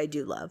 that's what I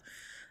do love.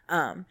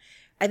 I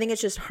think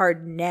it's just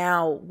hard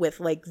now with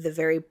like the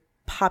very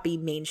poppy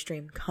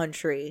mainstream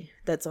country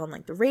that's on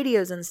like the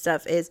radios and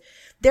stuff. Is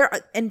there,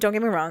 and don't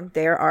get me wrong,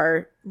 there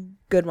are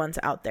good ones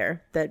out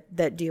there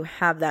that do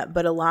have that,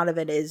 but a lot of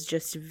it is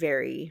just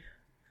very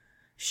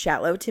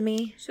shallow to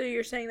me. So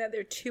you're saying that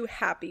they're too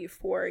happy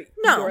for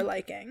your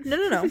liking?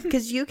 No,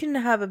 because you can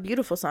have a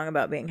beautiful song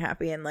about being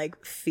happy and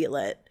like feel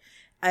it.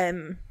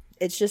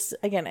 It's just,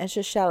 again, it's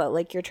just shallow,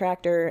 like your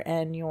tractor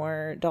and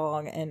your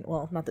dog, and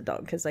well, not the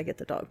dog because I get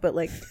the dog, but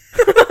like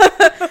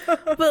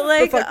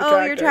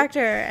your tractor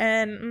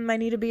and I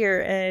need a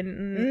beer,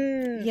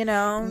 and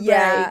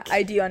yeah, like,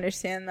 I do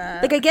understand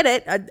that. Like, I get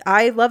it.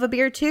 I love a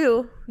beer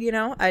too,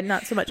 I'm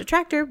not so much a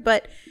tractor,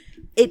 but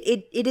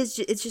it's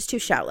just too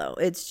shallow.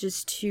 It's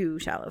just too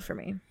shallow for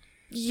me.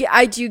 Yeah,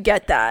 I do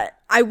get that.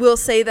 I will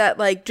say that,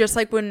 like, just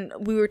like when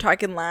we were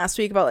talking last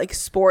week about like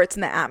sports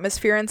and the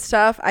atmosphere and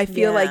stuff, I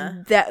feel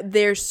like that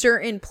there's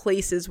certain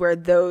places where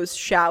those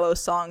shallow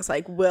songs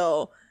like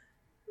will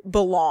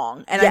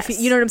belong, and I feel,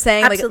 you know what I'm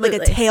saying? Absolutely.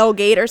 Like a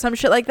tailgate or some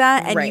shit like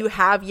that, and you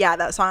have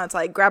that song that's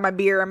like grab my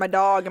beer and my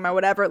dog and my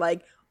whatever,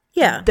 like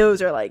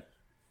those are like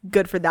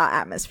good for that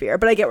atmosphere.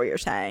 But I get what you're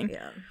saying.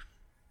 Yeah,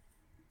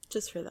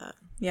 just for that.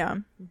 Yeah.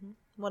 Mm-hmm.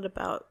 What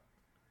about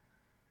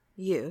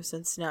you,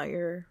 since now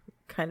you're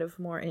kind of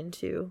more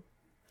into?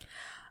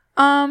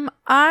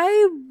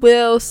 I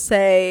will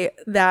say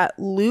that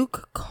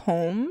Luke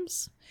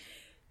Combs,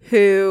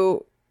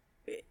 who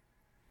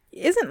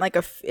isn't like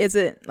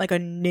a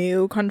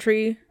new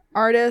country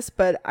artist,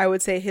 but I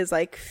would say his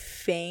like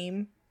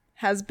fame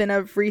has been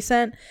of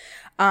recent.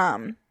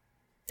 I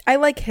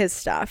like his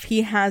stuff.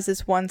 He has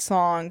this one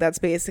song that's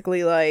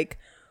basically like,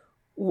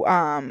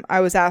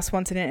 I was asked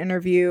once in an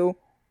interview,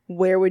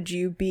 where would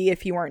you be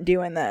if you weren't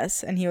doing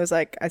this? And he was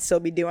like, I'd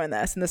still be doing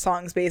this. And the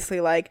song's basically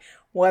like,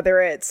 whether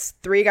it's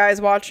 3 guys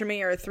watching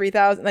me or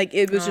 3,000, like,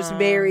 it was just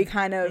very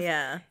kind of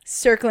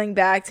circling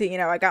back to,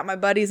 I got my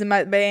buddies in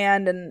my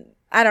band, and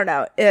I don't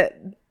know,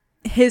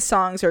 his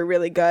songs are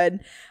really good.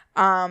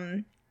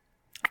 And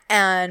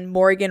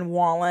Morgan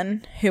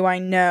Wallen, who I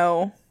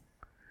know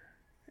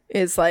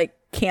is like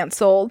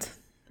canceled,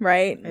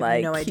 right? I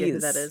have no idea who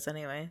that is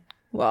anyway.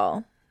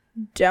 Well,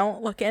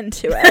 don't look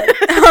into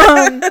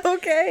it.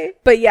 Okay.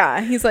 But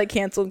yeah, he's like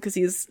canceled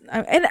because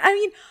and I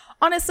mean,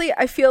 honestly,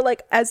 I feel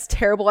like as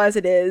terrible as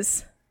it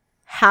is,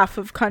 half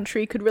of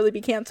country could really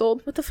be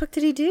canceled. What the fuck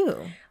did he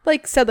do?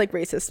 Like, said like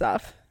racist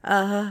stuff.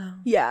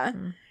 Yeah.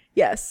 Mm.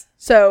 Yes.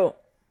 So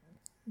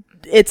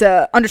it's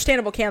a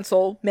understandable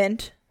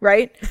cancelment,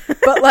 right?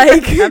 But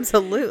like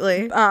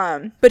absolutely.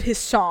 But his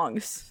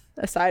songs,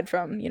 aside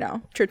from,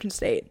 Church and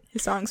State,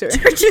 his songs are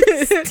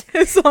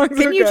his songs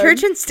Can you good.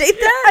 Church and State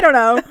that? I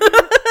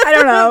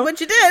don't know.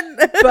 But you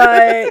did.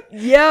 But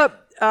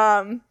yep.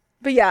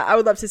 But yeah, I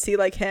would love to see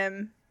like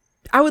him.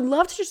 I would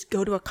love to just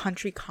go to a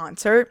country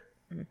concert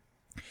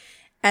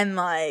and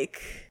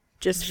like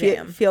just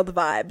feel the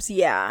vibes.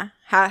 Yeah.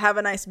 Have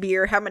a nice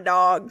beer, have my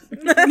dog,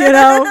 you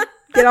know,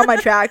 get on my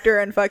tractor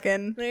and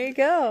fucking there you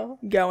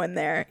go in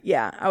there.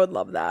 Yeah, I would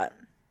love that.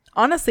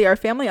 Honestly, our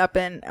family up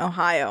in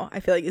Ohio, I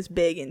feel like is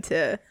big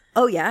into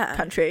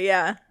country.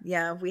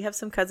 Yeah, we have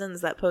some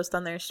cousins that post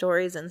on their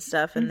stories and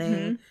stuff, and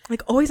they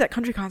like always at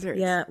country concerts.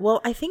 Yeah, well,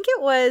 I think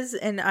it was,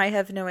 and I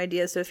have no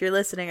idea, so if you're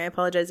listening, I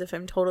apologize if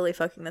I'm totally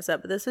fucking this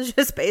up, but this is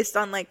just based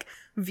on like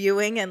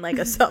viewing and like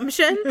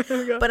assumption.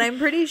 But I'm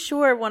pretty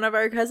sure one of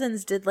our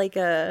cousins did like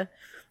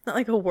not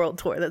like a world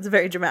tour, that's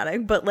very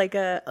dramatic, but like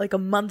a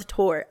month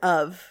tour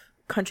of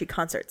country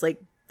concerts,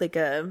 like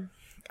a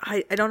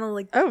I don't know,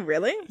 like, oh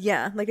really?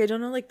 Yeah, like I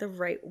don't know like the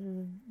right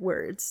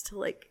words to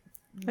like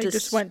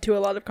just went to a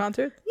lot of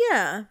concerts.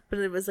 Yeah, but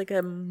it was like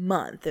a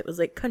month. It was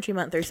like country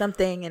month or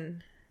something.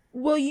 And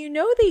well, you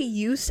know, they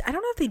used, I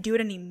don't know if they do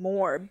it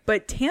anymore,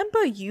 but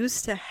Tampa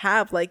used to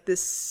have like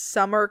this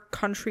summer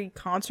country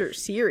concert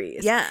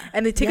series. Yeah,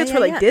 and the tickets were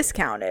like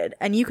discounted,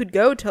 and you could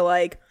go to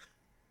like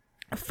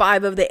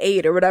 5 of the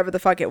 8 or whatever the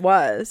fuck it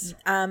was.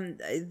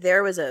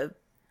 There was a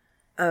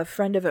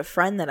friend of a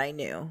friend that I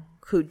knew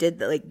who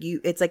did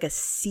it's like a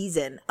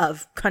season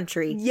of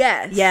country.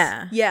 Yes.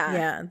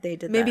 Yeah, they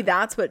did. Maybe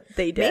that's what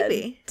they did.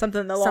 Maybe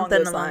something along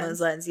those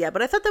lines. Yeah,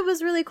 but I thought that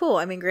was really cool.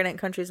 I mean, granted,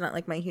 country's not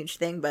like my huge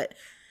thing, but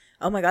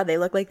oh my god, they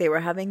look like they were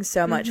having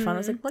so much fun. I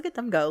was like, look at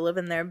them go,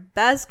 living their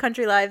best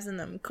country lives in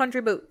them country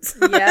boots.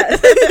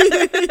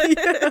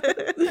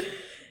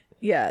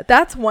 Yeah,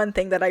 that's one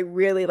thing that I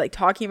really like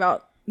talking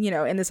about, you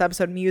know, in this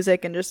episode,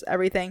 music and just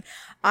everything.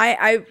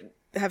 I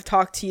have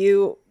talked to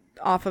you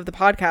off of the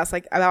podcast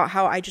like about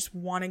how I just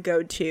want to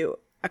go to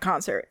a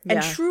concert,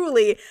 and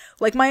truly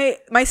like my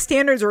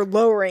standards are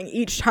lowering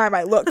each time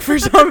I look for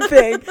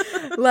something.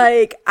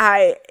 Like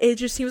it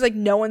just seems like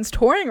no one's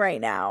touring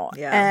right now,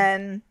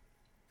 and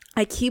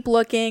I keep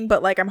looking,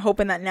 but like I'm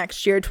hoping that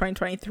next year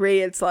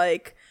 2023 it's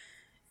like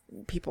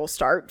people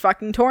start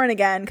fucking touring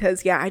again,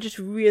 because I just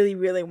really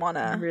want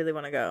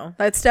to go.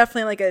 That's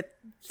definitely like a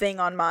thing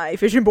on my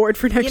vision board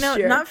for next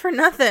year. Not for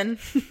nothing.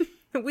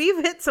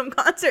 We've hit some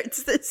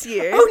concerts this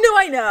year. Oh no,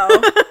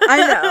 I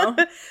know.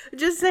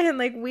 Just saying,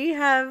 like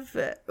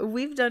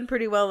we've done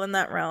pretty well in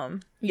that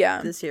realm.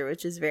 Yeah, this year,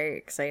 which is very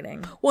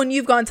exciting. Well, and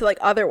you've gone to like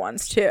other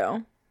ones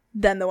too,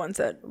 than the ones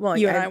that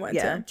you and I went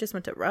to. Yeah, just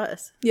went to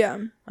Russ. Yeah,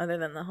 other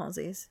than the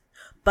Halseys.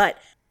 But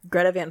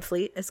Greta Van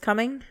Fleet is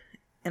coming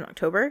in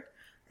October,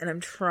 and I'm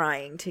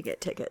trying to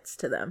get tickets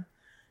to them.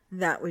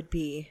 That would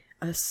be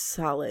a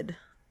solid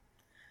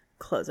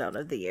closeout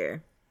of the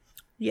year.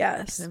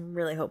 Yes, I'm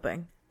really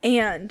hoping.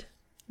 And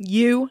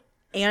you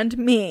and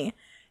me,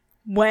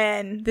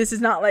 when this is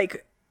not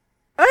like,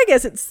 I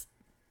guess it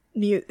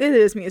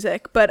is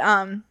music, but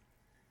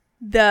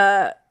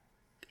the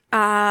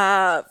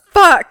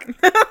fuck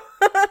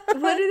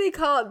what do they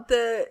call it,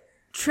 the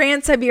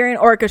Trans-Siberian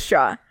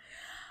Orchestra.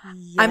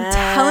 Yes. I'm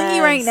telling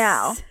you right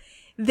now,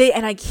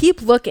 and I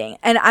keep looking,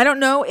 and I don't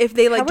know if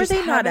they like, how just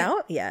are they not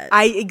out yet?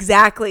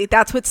 Exactly,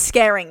 that's what's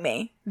scaring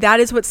me. That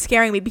is what's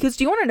scaring me, because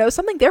do you want to know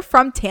something? They're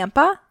from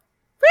Tampa.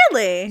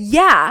 Really?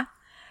 Yeah.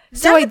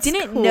 So I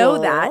didn't know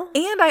that.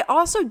 And I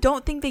also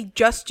don't think they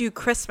just do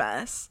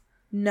Christmas.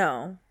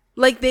 No.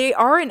 Like they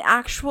are an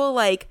actual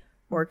like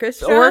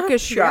orchestra.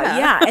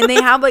 Yeah. And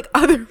they have like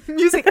other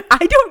music.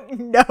 I don't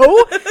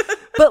know.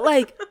 But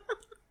like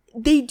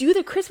they do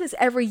the Christmas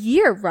every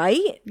year,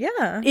 right?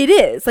 Yeah. It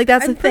is. Like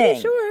that's the thing. I'm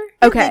pretty sure.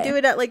 Okay. They do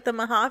it at like the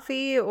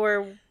Mahaffey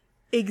or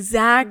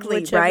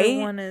exactly, whichever right?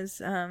 one is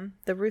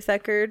the Ruth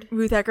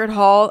Eckerd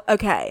Hall.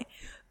 Okay.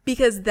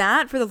 Because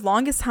that, for the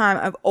longest time,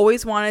 I've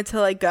always wanted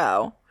to like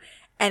go.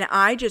 And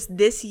I just,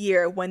 this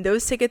year, when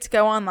those tickets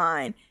go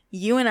online,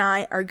 you and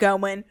I are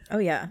going. Oh,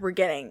 yeah. We're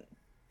getting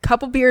a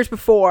couple beers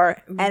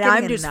before, and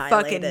I'm just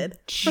fucking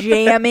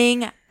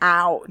jamming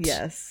out.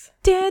 Yes.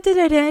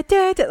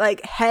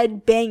 Like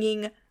head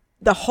banging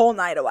the whole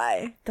night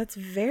away. That's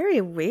very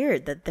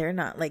weird that they're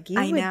not like you.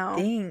 I know.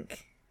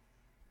 Think.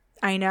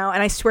 I know.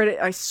 And I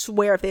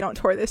swear if they don't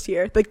tour this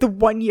year, like the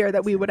one year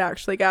that we would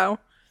actually go.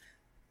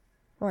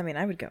 Well, I mean,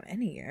 I would go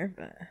any year,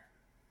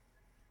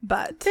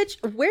 but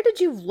bitch, where did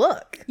you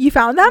look? You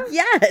found them?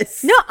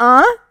 Yes.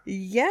 Nuh-uh.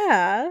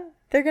 Yeah,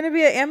 they're gonna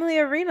be at Amalie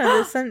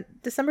Arena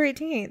December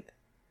 18th.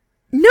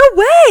 No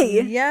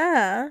way.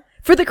 Yeah,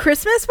 for the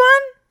Christmas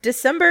one,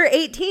 December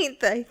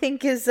 18th, I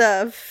think is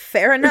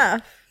fair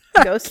enough.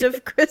 Ghost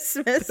of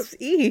Christmas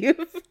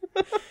Eve.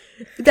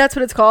 That's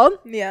what it's called.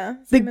 Yeah,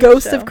 the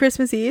Ghost of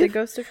Christmas Eve. The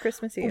Ghost of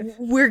Christmas Eve.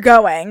 We're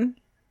going.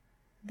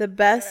 The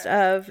best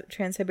of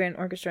Trans-Siberian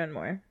Orchestra and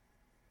more.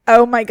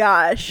 Oh my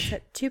gosh.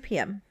 At 2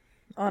 p.m.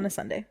 on a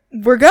Sunday.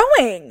 We're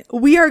going.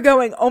 We are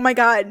going. Oh my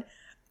god.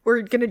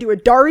 We're going to do a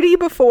darty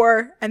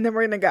before, and then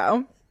we're going to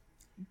go.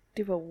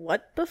 Do a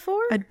what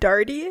before? A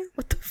darty?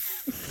 What the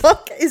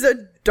fuck is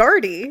a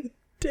darty?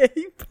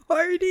 Day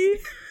party.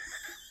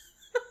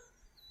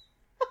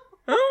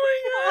 Oh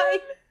my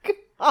god.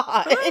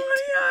 Oh my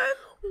god.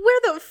 Where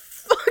the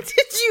fuck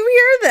did you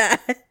hear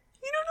that?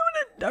 You don't know what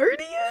a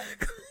darty is?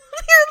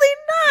 Clearly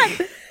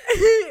not.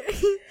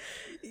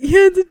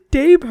 Yeah, it's a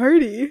day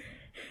party.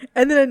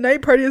 And then a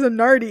night party is a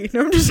nardy.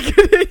 No, I'm just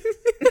kidding.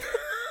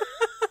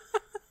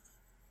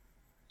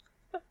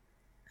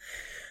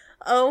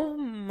 Oh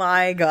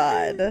my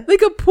god.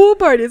 Like a pool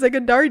party is like a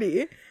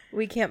nardy.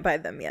 We can't buy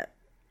them yet.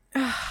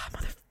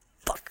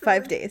 Motherfucker.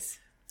 5 days.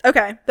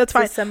 Okay, that's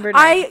fine. December 9th.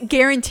 I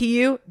guarantee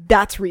you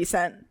that's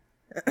recent.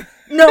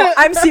 No,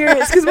 I'm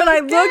serious. Because when I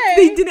looked,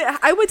 they didn't.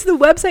 I went to the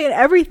website and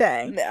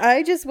everything.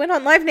 I just went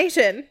on Live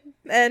Nation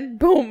and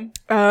boom.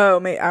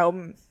 Oh,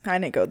 I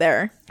didn't go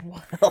there.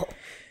 Well,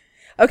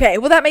 okay,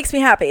 well that makes me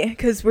happy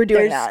because we're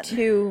doing that.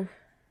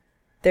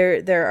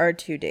 There are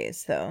 2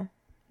 days though.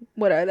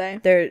 What are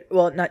they?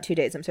 Not 2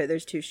 days. I'm sorry.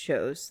 There's 2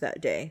 shows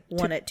that day.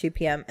 One at 2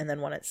 p.m. and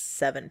then one at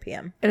 7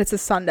 p.m. And it's a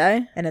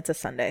Sunday. And it's a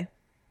Sunday.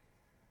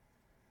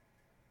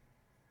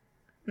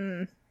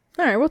 All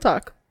right, we'll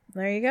talk.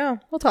 There you go.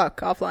 We'll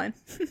talk offline.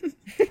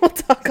 We'll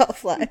talk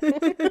offline.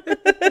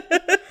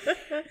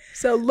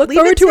 So look Leave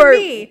forward it to our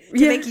me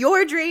to make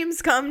your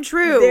dreams come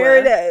true. There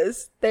it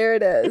is. There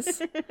it is.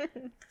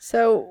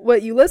 So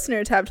what you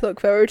listeners have to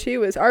look forward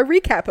to is our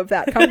recap of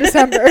that come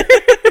December.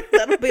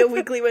 That'll be a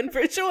weekly win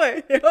for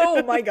sure.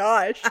 Oh my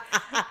gosh.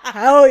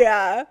 Hell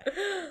yeah.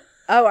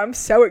 Oh, I'm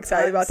so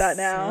excited about that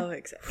now. So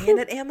excited. And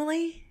at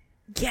Emily?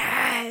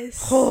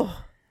 Yes.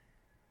 Oh.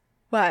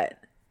 What?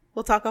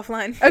 We'll talk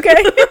offline. Okay.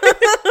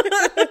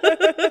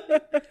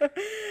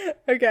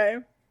 Okay.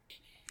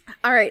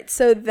 All right.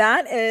 So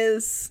that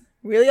is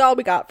really all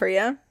we got for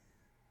you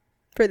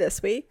for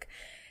this week.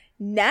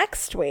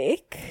 Next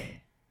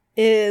week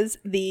is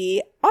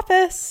the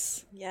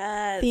Office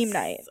theme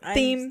night.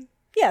 Theme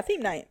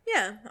night.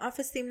 Yeah,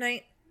 Office theme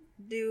night.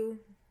 Do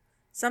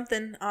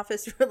something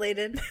Office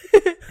related.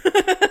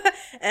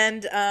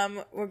 And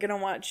we're going to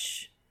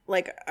watch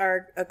like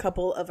a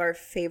couple of our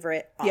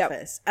favorite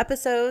Office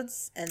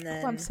episodes, and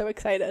then I'm so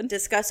excited.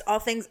 Discuss all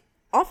things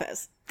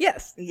Office.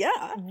 Yes.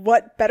 Yeah.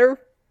 What better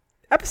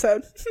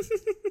episode?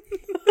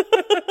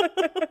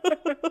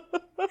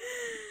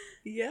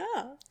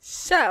 Yeah.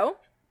 So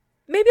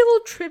maybe a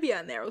little trivia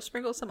in there. We'll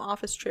sprinkle some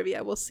Office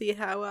trivia. We'll see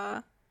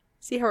how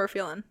we're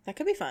feeling. That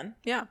could be fun.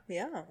 Yeah.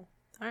 Yeah. All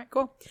right.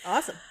 Cool.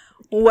 Awesome.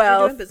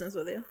 Well, doing business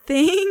with you.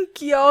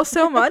 Thank y'all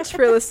so much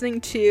for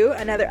listening to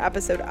another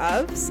episode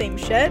of Same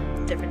Shit,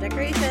 Different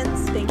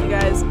Decorations. Thank you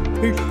guys.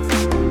 Peace.